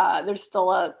obviously, there's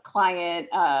still a client,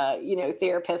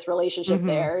 therapist relationship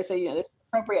there. So, there's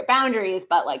appropriate boundaries,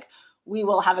 but like we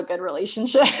will have a good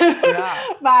relationship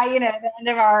by, the end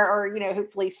of or,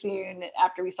 hopefully soon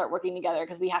after we start working together,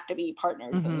 because we have to be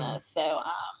partners in this.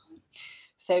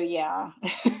 So yeah.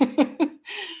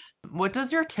 What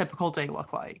does your typical day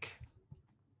look like?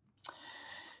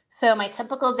 So my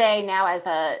typical day now as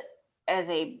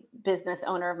a business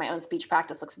owner of my own speech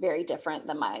practice looks very different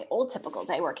than my old typical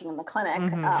day working in the clinic.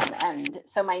 And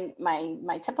so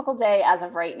my typical day as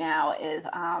of right now is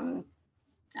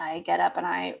I get up and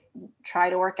I try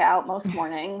to work out most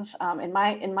mornings in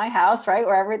my house, right,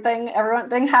 where everything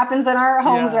happens in our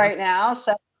homes right now.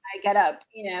 So I get up,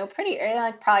 pretty early,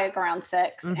 like probably around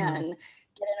 6, and get in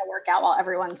a workout while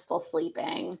everyone's still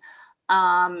sleeping.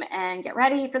 And get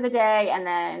ready for the day, and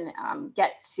then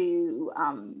get to,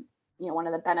 one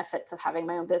of the benefits of having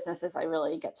my own business is I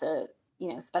really get to,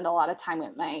 spend a lot of time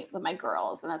with my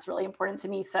girls, and that's really important to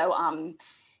me. So,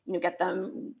 make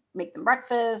them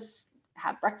breakfast,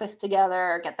 have breakfast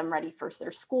together, get them ready for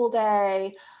their school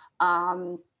day.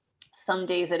 Some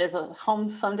days it is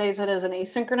some days it is an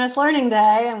asynchronous learning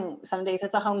day, and some days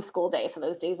it's a homeschool day. So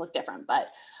those days look different, but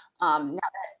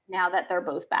now that they're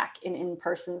both back in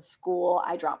in-person school,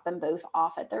 I drop them both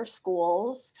off at their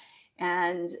schools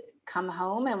and come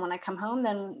home. And when I come home,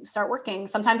 then start working.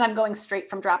 Sometimes I'm going straight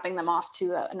from dropping them off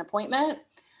to an appointment,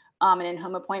 an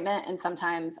in-home appointment. And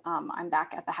sometimes I'm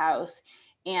back at the house,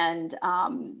 and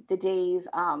the days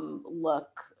look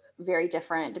very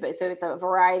different. So it's a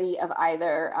variety of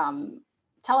either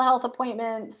telehealth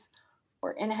appointments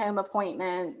or in-home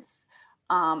appointments,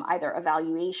 either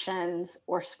evaluations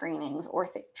or screenings or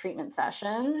treatment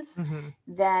sessions.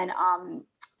 Then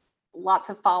lots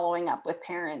of following up with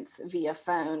parents via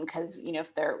phone, because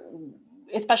if they're,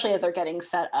 especially as they're getting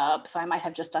set up. So I might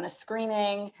have just done a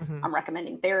screening. I'm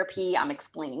recommending therapy. I'm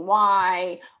explaining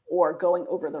why, or going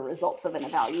over the results of an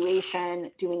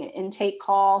evaluation, doing an intake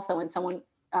call. So when someone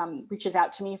reaches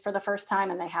out to me for the first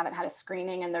time and they haven't had a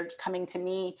screening and they're coming to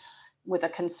me with a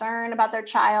concern about their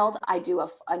child, I do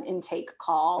an intake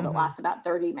call that lasts about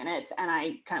 30 minutes.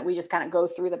 And we just kind of go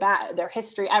through their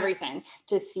history, everything,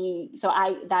 to see. So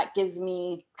that gives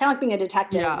me kind of like being a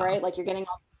detective, right? Like you're getting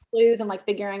all the clues and like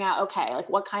figuring out, okay, like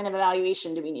what kind of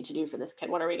evaluation do we need to do for this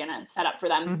kid? What are we going to set up for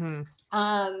them?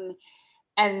 And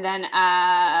then,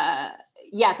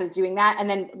 so doing that. And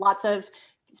then lots of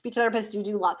speech therapists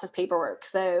do lots of paperwork.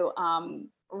 So,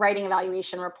 writing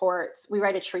evaluation reports. We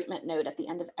write a treatment note at the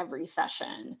end of every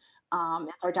session.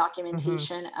 That's our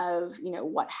documentation of,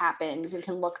 what happens. We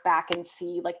can look back and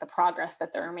see like the progress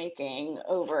that they're making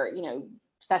over,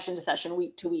 session to session,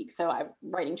 week to week. So I'm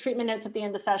writing treatment notes at the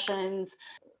end of sessions,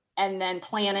 and then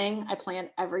planning. I plan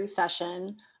every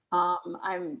session.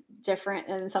 I'm different,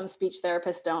 and some speech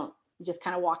therapists don't just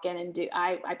kind of walk in and do.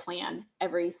 I plan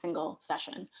every single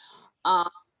session.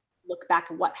 Look back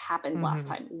at what happened last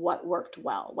time, what worked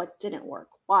well, what didn't work,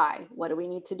 why, what do we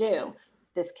need to do?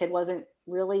 This kid wasn't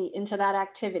really into that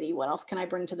activity. What else can I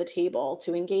bring to the table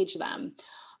to engage them?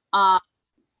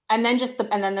 And then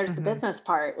there's the business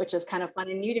part, which is kind of fun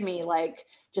and new to me, like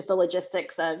just the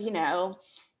logistics of,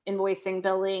 invoicing,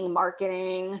 billing,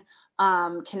 marketing,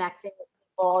 connecting with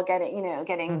people,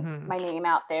 getting my name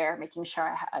out there, making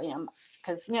sure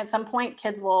because, at some point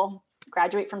kids will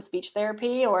graduate from speech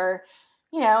therapy, or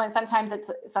and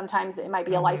sometimes it might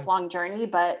be a lifelong journey,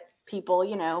 but people,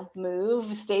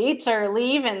 move states or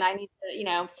leave, and I need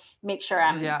to, make sure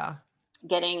I'm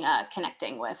getting,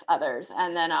 connecting with others.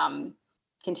 And then,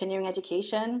 continuing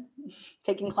education,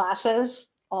 taking classes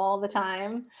all the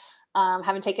time.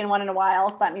 Haven't taken one in a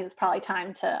while, so that means it's probably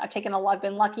time to, I've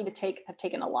been lucky to have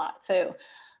taken a lot. So,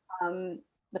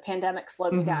 the pandemic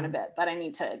slowed me down a bit, but I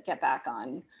need to get back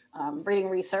on, reading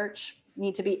research.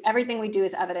 Everything we do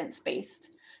is evidence-based.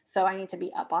 So I need to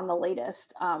be up on the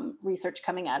latest research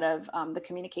coming out of the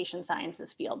communication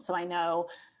sciences field. So I know,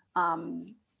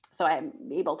 so I'm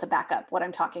able to back up what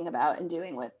I'm talking about and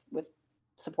doing with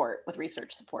support, with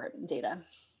research support and data.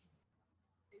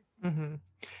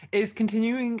 Is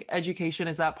continuing education,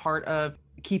 is that part of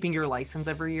keeping your license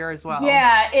every year as well?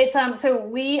 Yeah, it's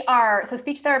so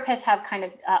speech therapists have kind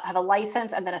of have a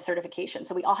license and then a certification.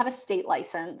 So we all have a state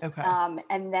license, Okay.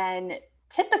 and then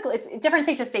typically it's different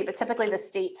state to state, but typically the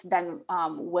states then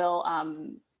will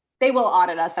they will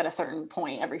audit us at a certain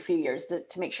point every few years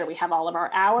to make sure we have all of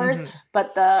our hours.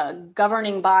 But the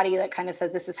governing body that kind of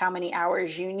says this is how many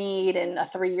hours you need in a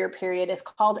 3-year period is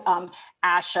called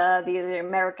ASHA, the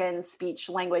American Speech,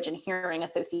 Language, and Hearing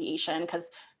Association, because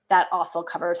that also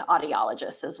covers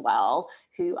audiologists as well,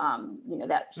 who,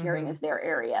 that hearing is their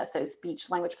area. So speech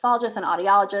language pathologists and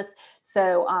audiologists.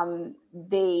 So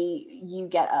you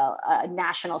get a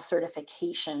national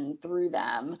certification through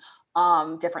them,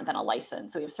 different than a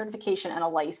license. So we have certification and a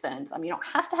license. You don't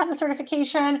have to have the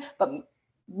certification, but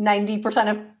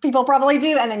 90% of people probably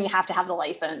do. And then you have to have the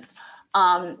license.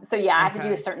 I have to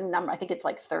do a certain number. I think it's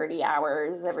like 30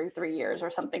 hours every 3 years or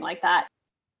something like that.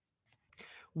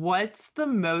 What's the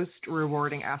most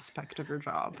rewarding aspect of your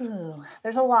job? Ooh,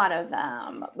 there's a lot of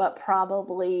them, but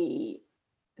probably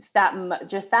that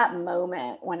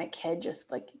moment when a kid just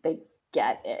like they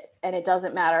get it, and it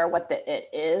doesn't matter what the it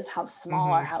is, how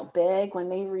small or how big, when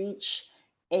they reach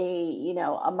a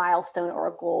milestone or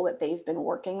a goal that they've been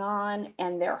working on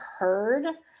and they're heard.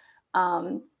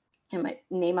 And my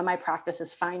name of my practice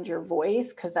is Find Your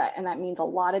Voice, that means a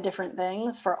lot of different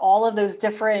things for all of those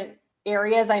different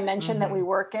areas I mentioned that we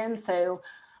work in. So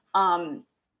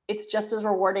it's just as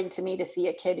rewarding to me to see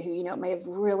a kid who, may have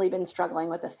really been struggling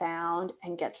with a sound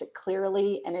and gets it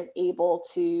clearly and is able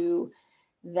to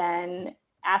then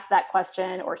ask that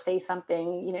question or say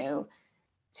something,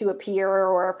 to a peer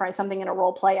or find something in a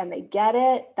role play and they get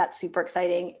it. That's super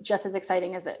exciting. Just as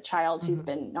exciting as a child who's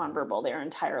been nonverbal their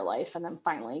entire life and then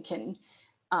finally can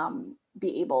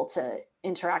be able to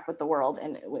interact with the world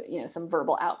and with some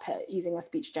verbal output using a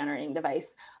speech generating device.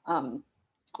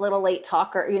 Little late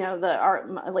talker,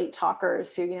 late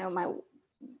talkers who my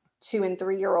 2 and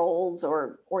 3 year olds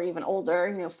or even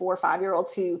older, 4 or 5 year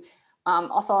olds who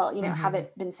also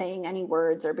haven't been saying any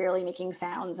words or barely making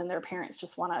sounds, and their parents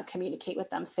just want to communicate with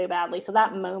them so badly. So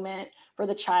that moment for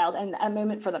the child and a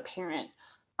moment for the parent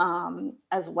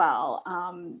as well,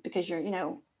 because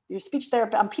you're speech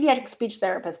therapist. I'm a pediatric speech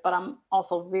therapist, but I'm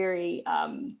also very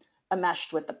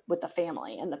enmeshed with the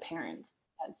family and the parents.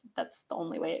 That's the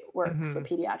only way it works with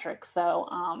pediatrics. So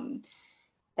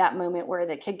that moment where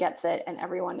the kid gets it and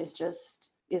everyone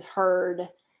is heard,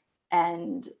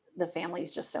 and the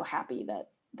family's just so happy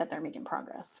that they're making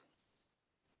progress.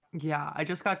 Yeah, I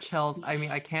just got chills. I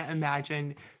mean, I can't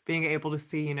imagine being able to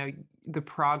see, the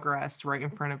progress right in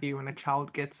front of you when a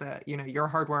child gets it. Your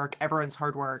hard work, everyone's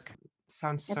hard work.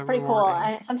 Sounds so It's pretty rewarding. cool.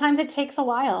 And sometimes it takes a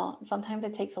while.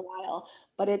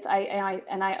 But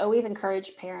I always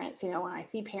encourage parents, when I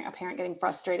see a parent getting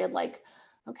frustrated, like,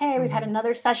 okay, we've had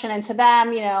another session, and to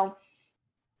them,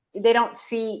 they don't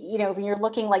see, when you're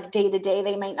looking like day to day,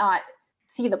 they might not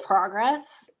see the progress.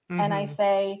 And I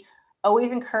say,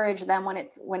 always encourage them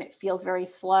when it feels very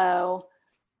slow,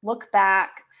 look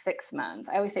back 6 months.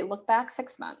 I always say, look back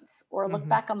 6 months or look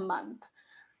back a month.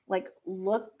 Like,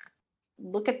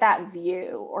 look at that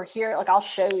view, or here, like, I'll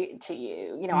show it to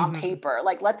you, on paper.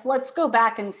 Like, let's go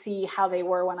back and see how they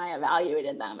were when I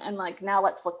evaluated them. And like, now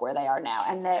let's look where they are now.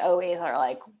 And they always are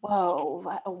like, whoa,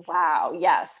 wow.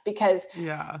 Yes. Because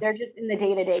they're just in the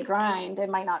day-to-day grind. They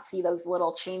might not see those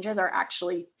little changes are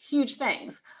actually huge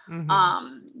things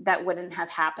that wouldn't have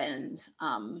happened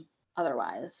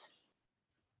otherwise.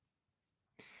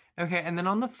 Okay, and then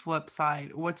on the flip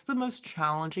side, what's the most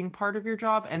challenging part of your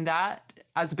job? And that,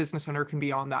 as a business owner, can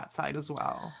be on that side as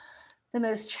well. The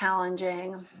most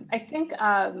challenging, I think, it's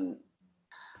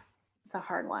a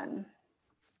hard one.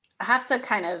 I have to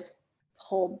kind of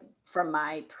pull from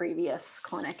my previous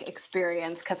clinic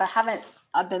experience, because I haven't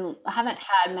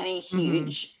had many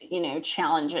huge,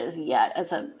 challenges yet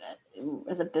as a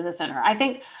business owner. I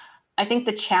think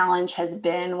the challenge has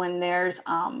been when there's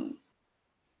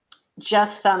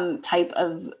just some type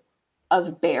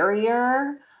of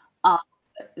barrier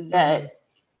that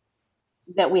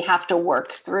we have to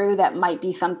work through, that might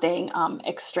be something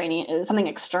extraneous, something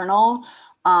external,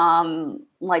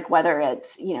 like whether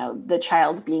it's the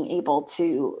child being able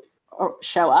to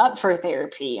show up for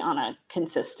therapy on a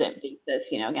consistent basis.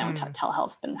 Again,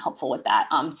 telehealth's been helpful with that.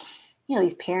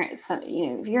 These parents,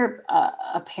 if you're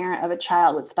a parent of a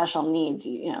child with special needs,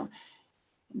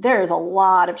 there's a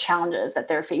lot of challenges that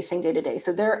they're facing day to day.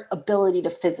 So their ability to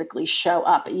physically show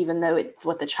up, even though it's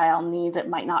what the child needs, it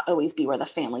might not always be where the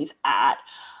family's at.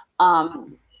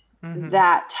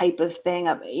 That type of thing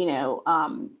of,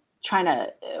 trying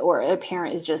to, or a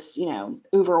parent is just,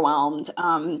 overwhelmed,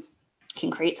 can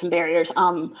create some barriers.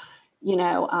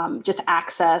 just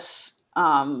access,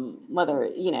 whether,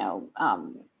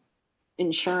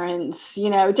 insurance,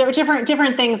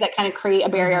 different things that kind of create a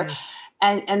barrier.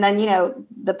 And then,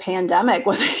 the pandemic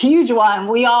was a huge one.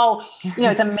 We all,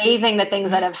 it's amazing the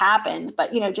things that have happened,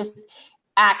 but, just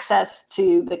access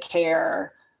to the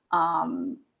care,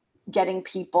 getting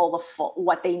people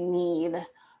what they need,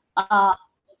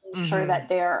 sure that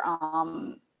they're,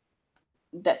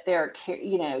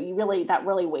 that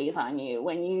really weighs on you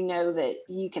when you know that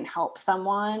you can help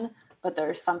someone, but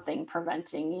there's something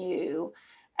preventing you.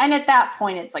 And at that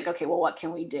point, it's like, okay, well, what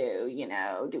can we do?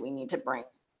 Do we need to bring,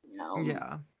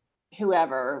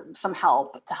 whoever some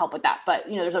help to help with that? But,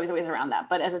 there's always ways around that.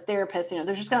 But as a therapist,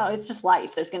 it's just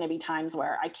life. There's going to be times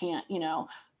where I can't,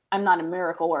 I'm not a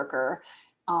miracle worker.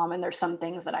 And there's some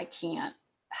things that I can't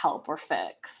help or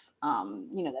fix,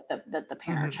 that the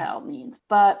parent or child needs.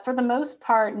 But for the most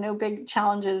part, no big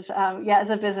challenges. As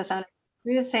a business owner,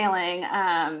 smooth sailing.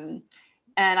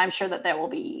 And I'm sure that there will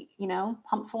be,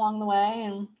 humps along the way,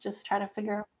 and just try to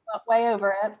figure out way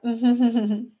over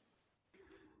it.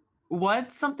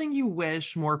 What's something you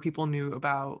wish more people knew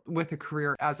about with a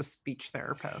career as a speech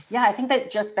therapist? Yeah, I think that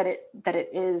just that it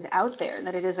is out there,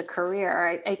 that it is a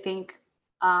career. I think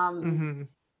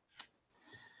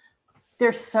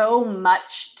there's so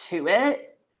much to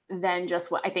it than just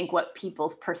what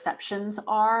people's perceptions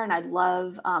are. And I'd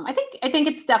love, I think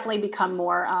it's definitely become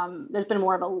more, there's been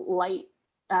more of a light,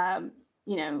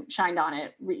 shined on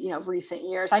it, recent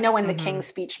years. I know when the King's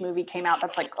Speech movie came out,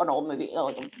 that's like an old movie,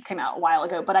 it came out a while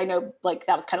ago, but I know like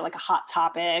that was kind of like a hot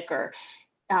topic, or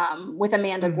with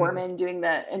Amanda Gorman doing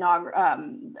the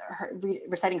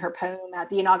reciting her poem at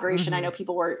the inauguration. I know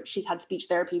she's had speech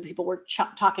therapy, people were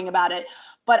talking about it,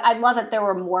 but I love that there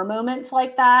were more moments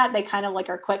like that. They kind of like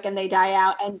are quick and they die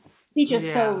out, and speech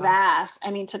is so vast.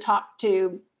 I mean, to talk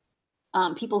to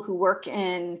people who work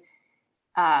in,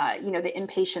 the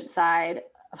inpatient side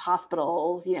of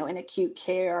hospitals, in acute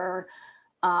care,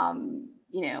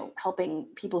 helping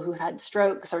people who've had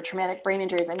strokes or traumatic brain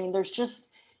injuries. I mean, there's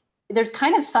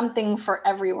kind of something for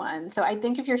everyone. So I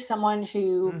think if you're someone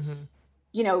who,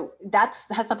 that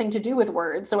has something to do with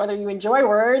words. So whether you enjoy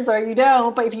words or you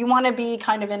don't, but if you want to be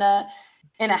kind of in a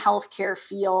healthcare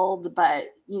field, but,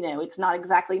 it's not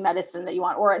exactly medicine that you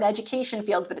want, or an education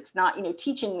field, but it's not,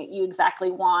 teaching that you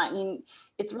exactly want. I mean,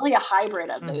 it's really a hybrid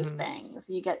of those things.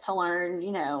 You get to learn,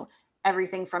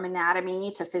 everything from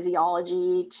anatomy to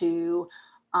physiology to,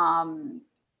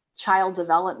 child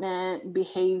development,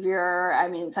 behavior. I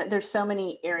mean, there's so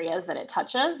many areas that it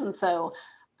touches. And so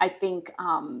I think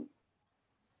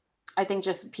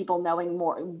just people knowing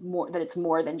more that it's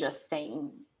more than just saying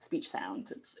speech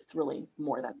sounds. It's really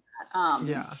more than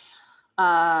that.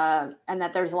 And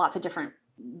that there's lots of different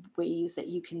ways that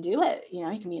you can do it. You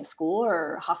can be in school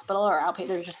or hospital or outpatient.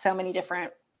 There's just so many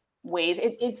different ways.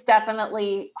 It's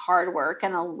definitely hard work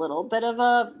and a little bit of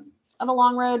a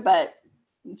long road, but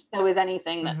so is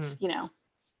anything that's,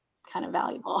 kind of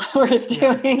valuable, worth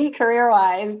doing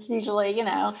career-wise. Usually, you're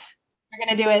going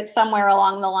to do it somewhere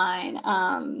along the line.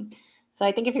 So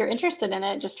I think if you're interested in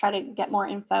it, just try to get more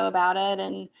info about it,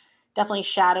 and definitely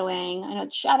shadowing. I know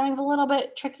shadowing's a little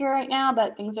bit trickier right now,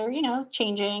 but things are,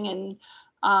 changing,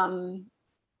 and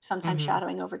sometimes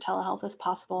shadowing over telehealth is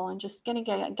possible, and just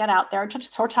get out there, or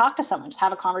talk to someone, just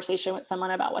have a conversation with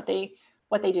someone about what they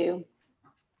do.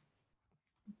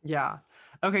 Yeah.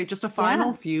 Okay, just a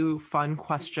final few fun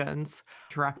questions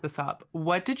to wrap this up.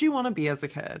 What did you want to be as a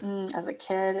kid? As a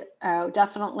kid,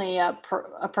 definitely a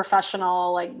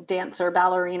professional, like, dancer,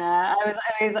 ballerina. I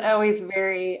was always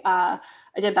very, I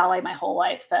did ballet my whole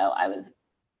life, so I was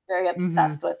very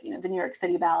obsessed with, the New York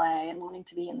City Ballet and wanting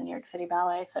to be in the New York City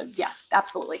Ballet. So yeah,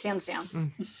 absolutely, hands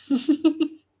down.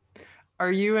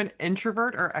 Are you an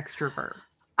introvert or extrovert?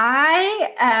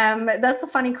 I am. That's a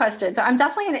funny question. So I'm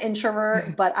definitely an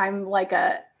introvert, but I'm like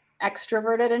a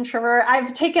extroverted introvert.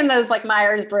 I've taken those like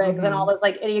Myers-Briggs and all those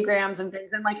like ideograms and things,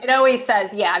 and like it always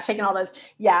says, I've taken all those.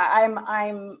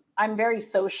 I'm very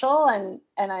social, and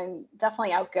I'm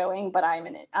definitely outgoing, but I'm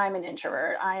an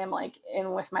introvert. I am like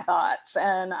in with my thoughts,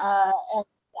 and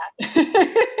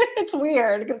it's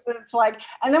weird because it's like,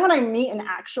 and then when I meet an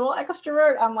actual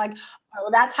extrovert, I'm like,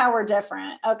 oh, that's how we're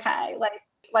different. Okay, like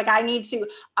I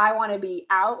want to be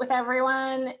out with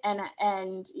everyone, and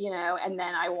then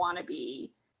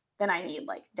then I need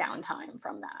like downtime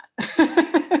from that.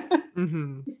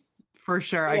 For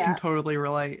sure. I can totally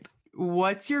relate.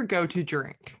 What's your go-to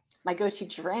drink? My go-to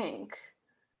drink?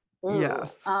 Ooh,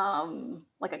 yes.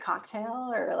 Like a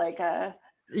cocktail or like a,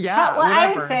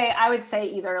 whatever. I would say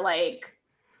either like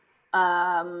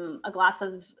a glass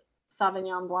of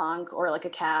Sauvignon Blanc or like a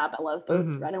Cab. I love both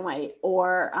red and white.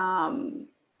 Or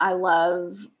I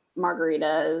love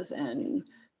margaritas and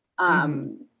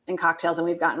cocktails, and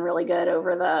we've gotten really good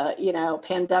over the, you know,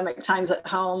 pandemic times at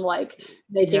home, like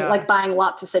making like buying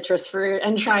lots of citrus fruit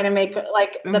and trying to make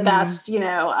like the best, you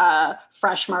know,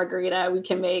 fresh margarita we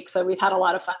can make. So we've had a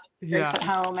lot of fun drinks at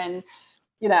home, and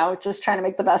you know, just trying to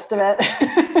make the best of it.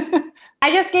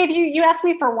 I just gave you asked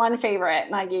me for one favorite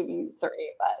and I gave you 3,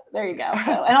 but there you go.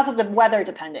 So, and also weather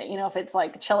dependent, you know, if it's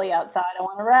like chilly outside, I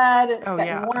want a red. It's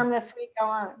getting warm this week, I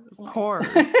want. Of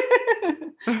course.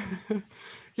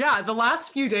 Yeah, the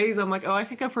last few days I'm like, oh, I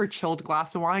could go for a chilled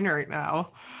glass of wine right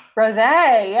now.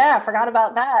 Rosé, yeah, forgot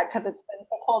about that because it's been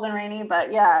so cold and rainy.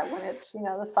 But yeah, when it's, you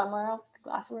know, the summer,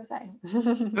 glass of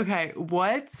rosé. Okay,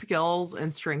 what skills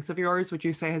and strengths of yours would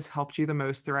you say has helped you the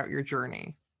most throughout your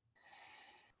journey?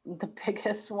 The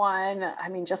biggest one, I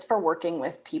mean, just for working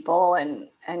with people and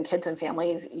kids and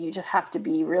families, you just have to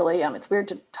be really, it's weird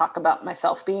to talk about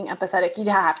myself being empathetic. You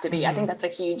have to be. I think that's a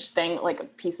huge thing, like a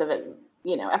piece of it.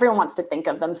 You know, everyone wants to think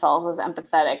of themselves as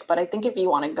empathetic, but I think if you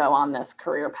want to go on this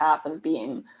career path of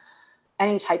being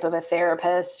any type of a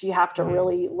therapist, you have to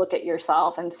really look at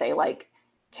yourself and say, like,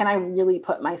 can I really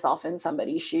put myself in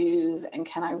somebody's shoes? And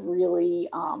can I really,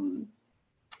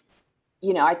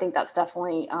 you know, I think that's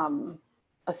definitely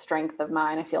a strength of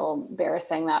mine. I feel embarrassed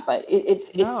saying that, but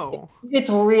it's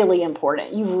really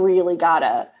important. You've really got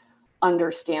to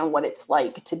understand what it's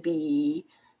like to be,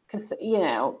 because, you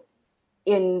know,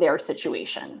 in their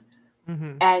situation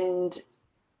and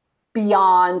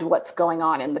beyond what's going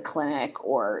on in the clinic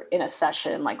or in a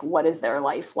session, like what is their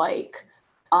life like?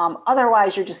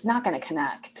 Otherwise you're just not going to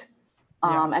connect.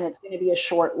 And it's going to be a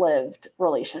short-lived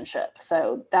relationship.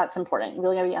 So that's important. You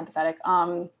really got to be empathetic.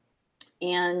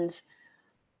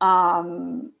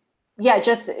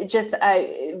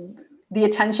 The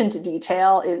attention to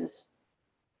detail is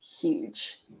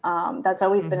huge. That's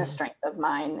always been a strength of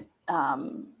mine,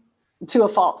 to a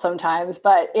fault sometimes,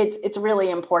 but it's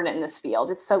really important in this field.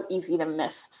 It's so easy to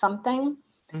miss something.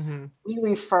 I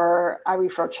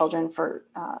refer children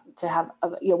to have,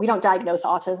 we don't diagnose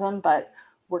autism, but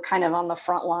we're kind of on the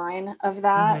front line of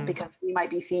that because we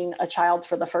might be seeing a child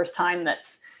for the first time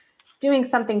that's doing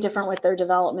something different with their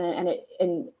development,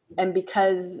 and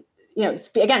because, you know,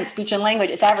 again, speech and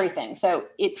language, it's everything. So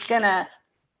it's gonna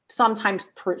sometimes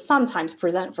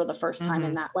present for the first time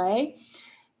in that way.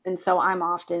 And so I'm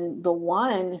often the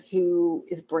one who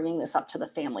is bringing this up to the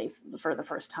families for the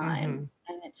first time.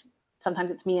 And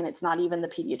sometimes it's me, and it's not even the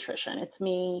pediatrician, it's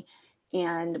me.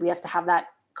 And we have to have that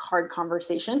hard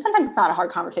conversation. Sometimes it's not a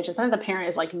hard conversation. Sometimes the parent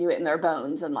is like, knew it in their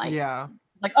bones and like,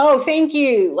 oh, thank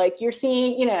you. Like you're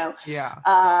seeing, you know,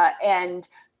 and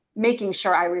making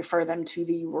sure I refer them to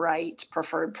the right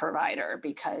preferred provider,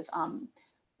 because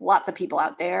lots of people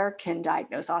out there can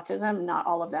diagnose autism. Not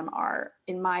all of them are,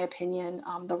 in my opinion,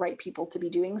 the right people to be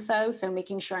doing so. So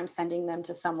making sure I'm sending them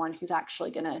to someone who's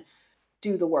actually going to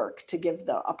do the work to give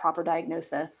a proper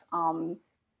diagnosis. And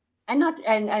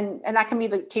that can be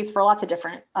the case for lots of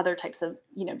different other types of,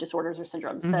 you know, disorders or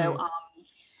syndromes. So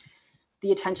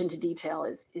the attention to detail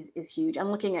is huge. I'm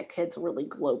looking at kids really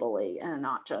globally and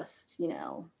not just, you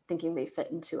know, thinking they fit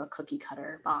into a cookie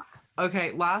cutter box.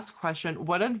 Okay, last question.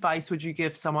 What advice would you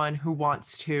give someone who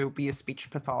wants to be a speech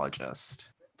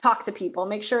pathologist? Talk to people,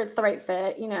 make sure it's the right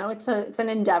fit. You know, it's an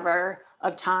endeavor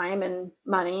of time and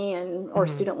money or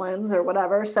student loans or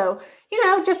whatever. So, you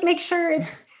know, just make sure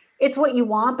it's what you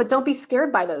want, but don't be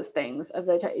scared by those things.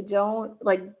 Don't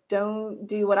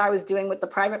do what I was doing with the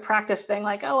private practice thing.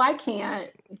 Like, oh, I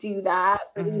can't do that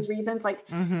for these reasons. Like,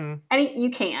 you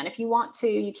can, if you want to,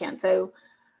 you can. So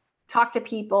talk to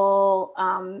people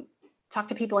in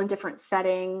different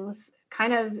settings,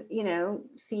 kind of, you know,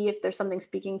 see if there's something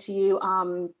speaking to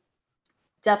you.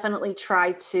 Definitely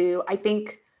try to, I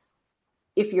think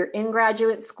if you're in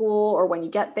graduate school or when you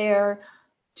get there,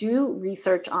 do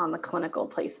research on the clinical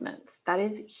placements. That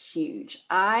is huge.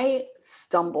 I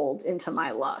stumbled into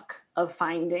my luck of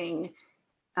finding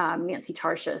Nancy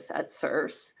Tarshis at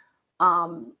CERS.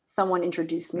 Someone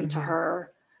introduced me to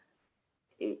her.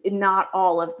 Not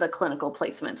all of the clinical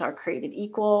placements are created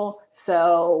equal.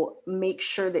 So make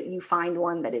sure that you find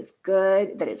one that is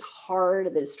good, that is hard,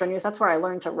 that is strenuous. That's where I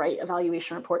learned to write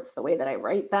evaluation reports the way that I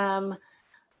write them.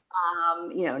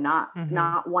 You know,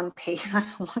 not 1 page. I'm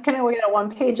not going to get a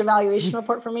 1-page evaluation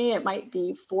report for me. It might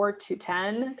be 4 to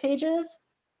 10 pages.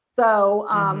 So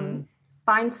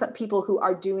find some people who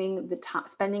are doing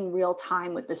spending real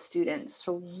time with the students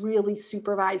to really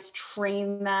supervise,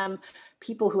 train them,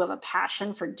 people who have a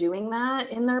passion for doing that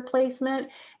in their placement,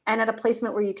 and at a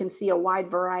placement where you can see a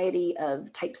wide variety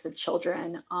of types of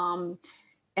children.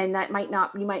 And that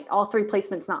all 3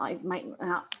 placements might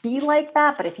not be like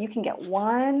that, but if you can get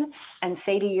one and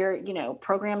say to your,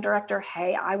 program director,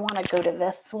 hey, I want to go to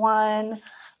this one.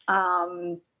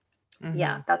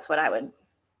 Yeah, that's what I would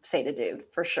say to do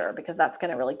for sure, because that's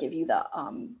going to really give you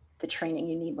the training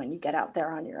you need when you get out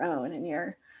there on your own and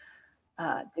you're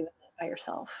doing it by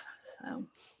yourself.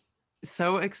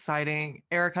 So exciting.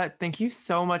 Erica, thank you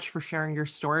so much for sharing your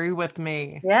story with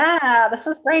me. Yeah, this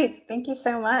was great. Thank you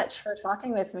so much for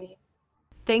talking with me.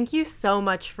 Thank you so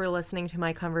much for listening to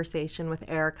my conversation with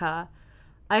Erica.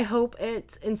 I hope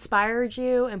it's inspired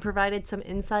you and provided some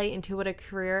insight into what a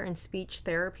career in speech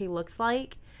therapy looks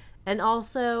like, and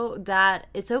also that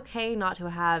it's okay not to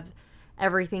have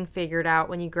everything figured out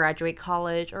when you graduate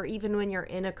college or even when you're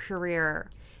in a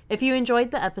career. If you enjoyed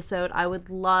the episode, I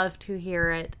would love to hear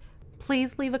it.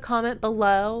 Please leave a comment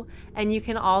below, and you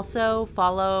can also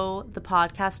follow the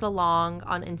podcast along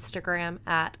on Instagram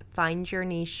at Find Your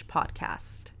Niche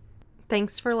Podcast.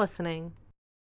 Thanks for listening.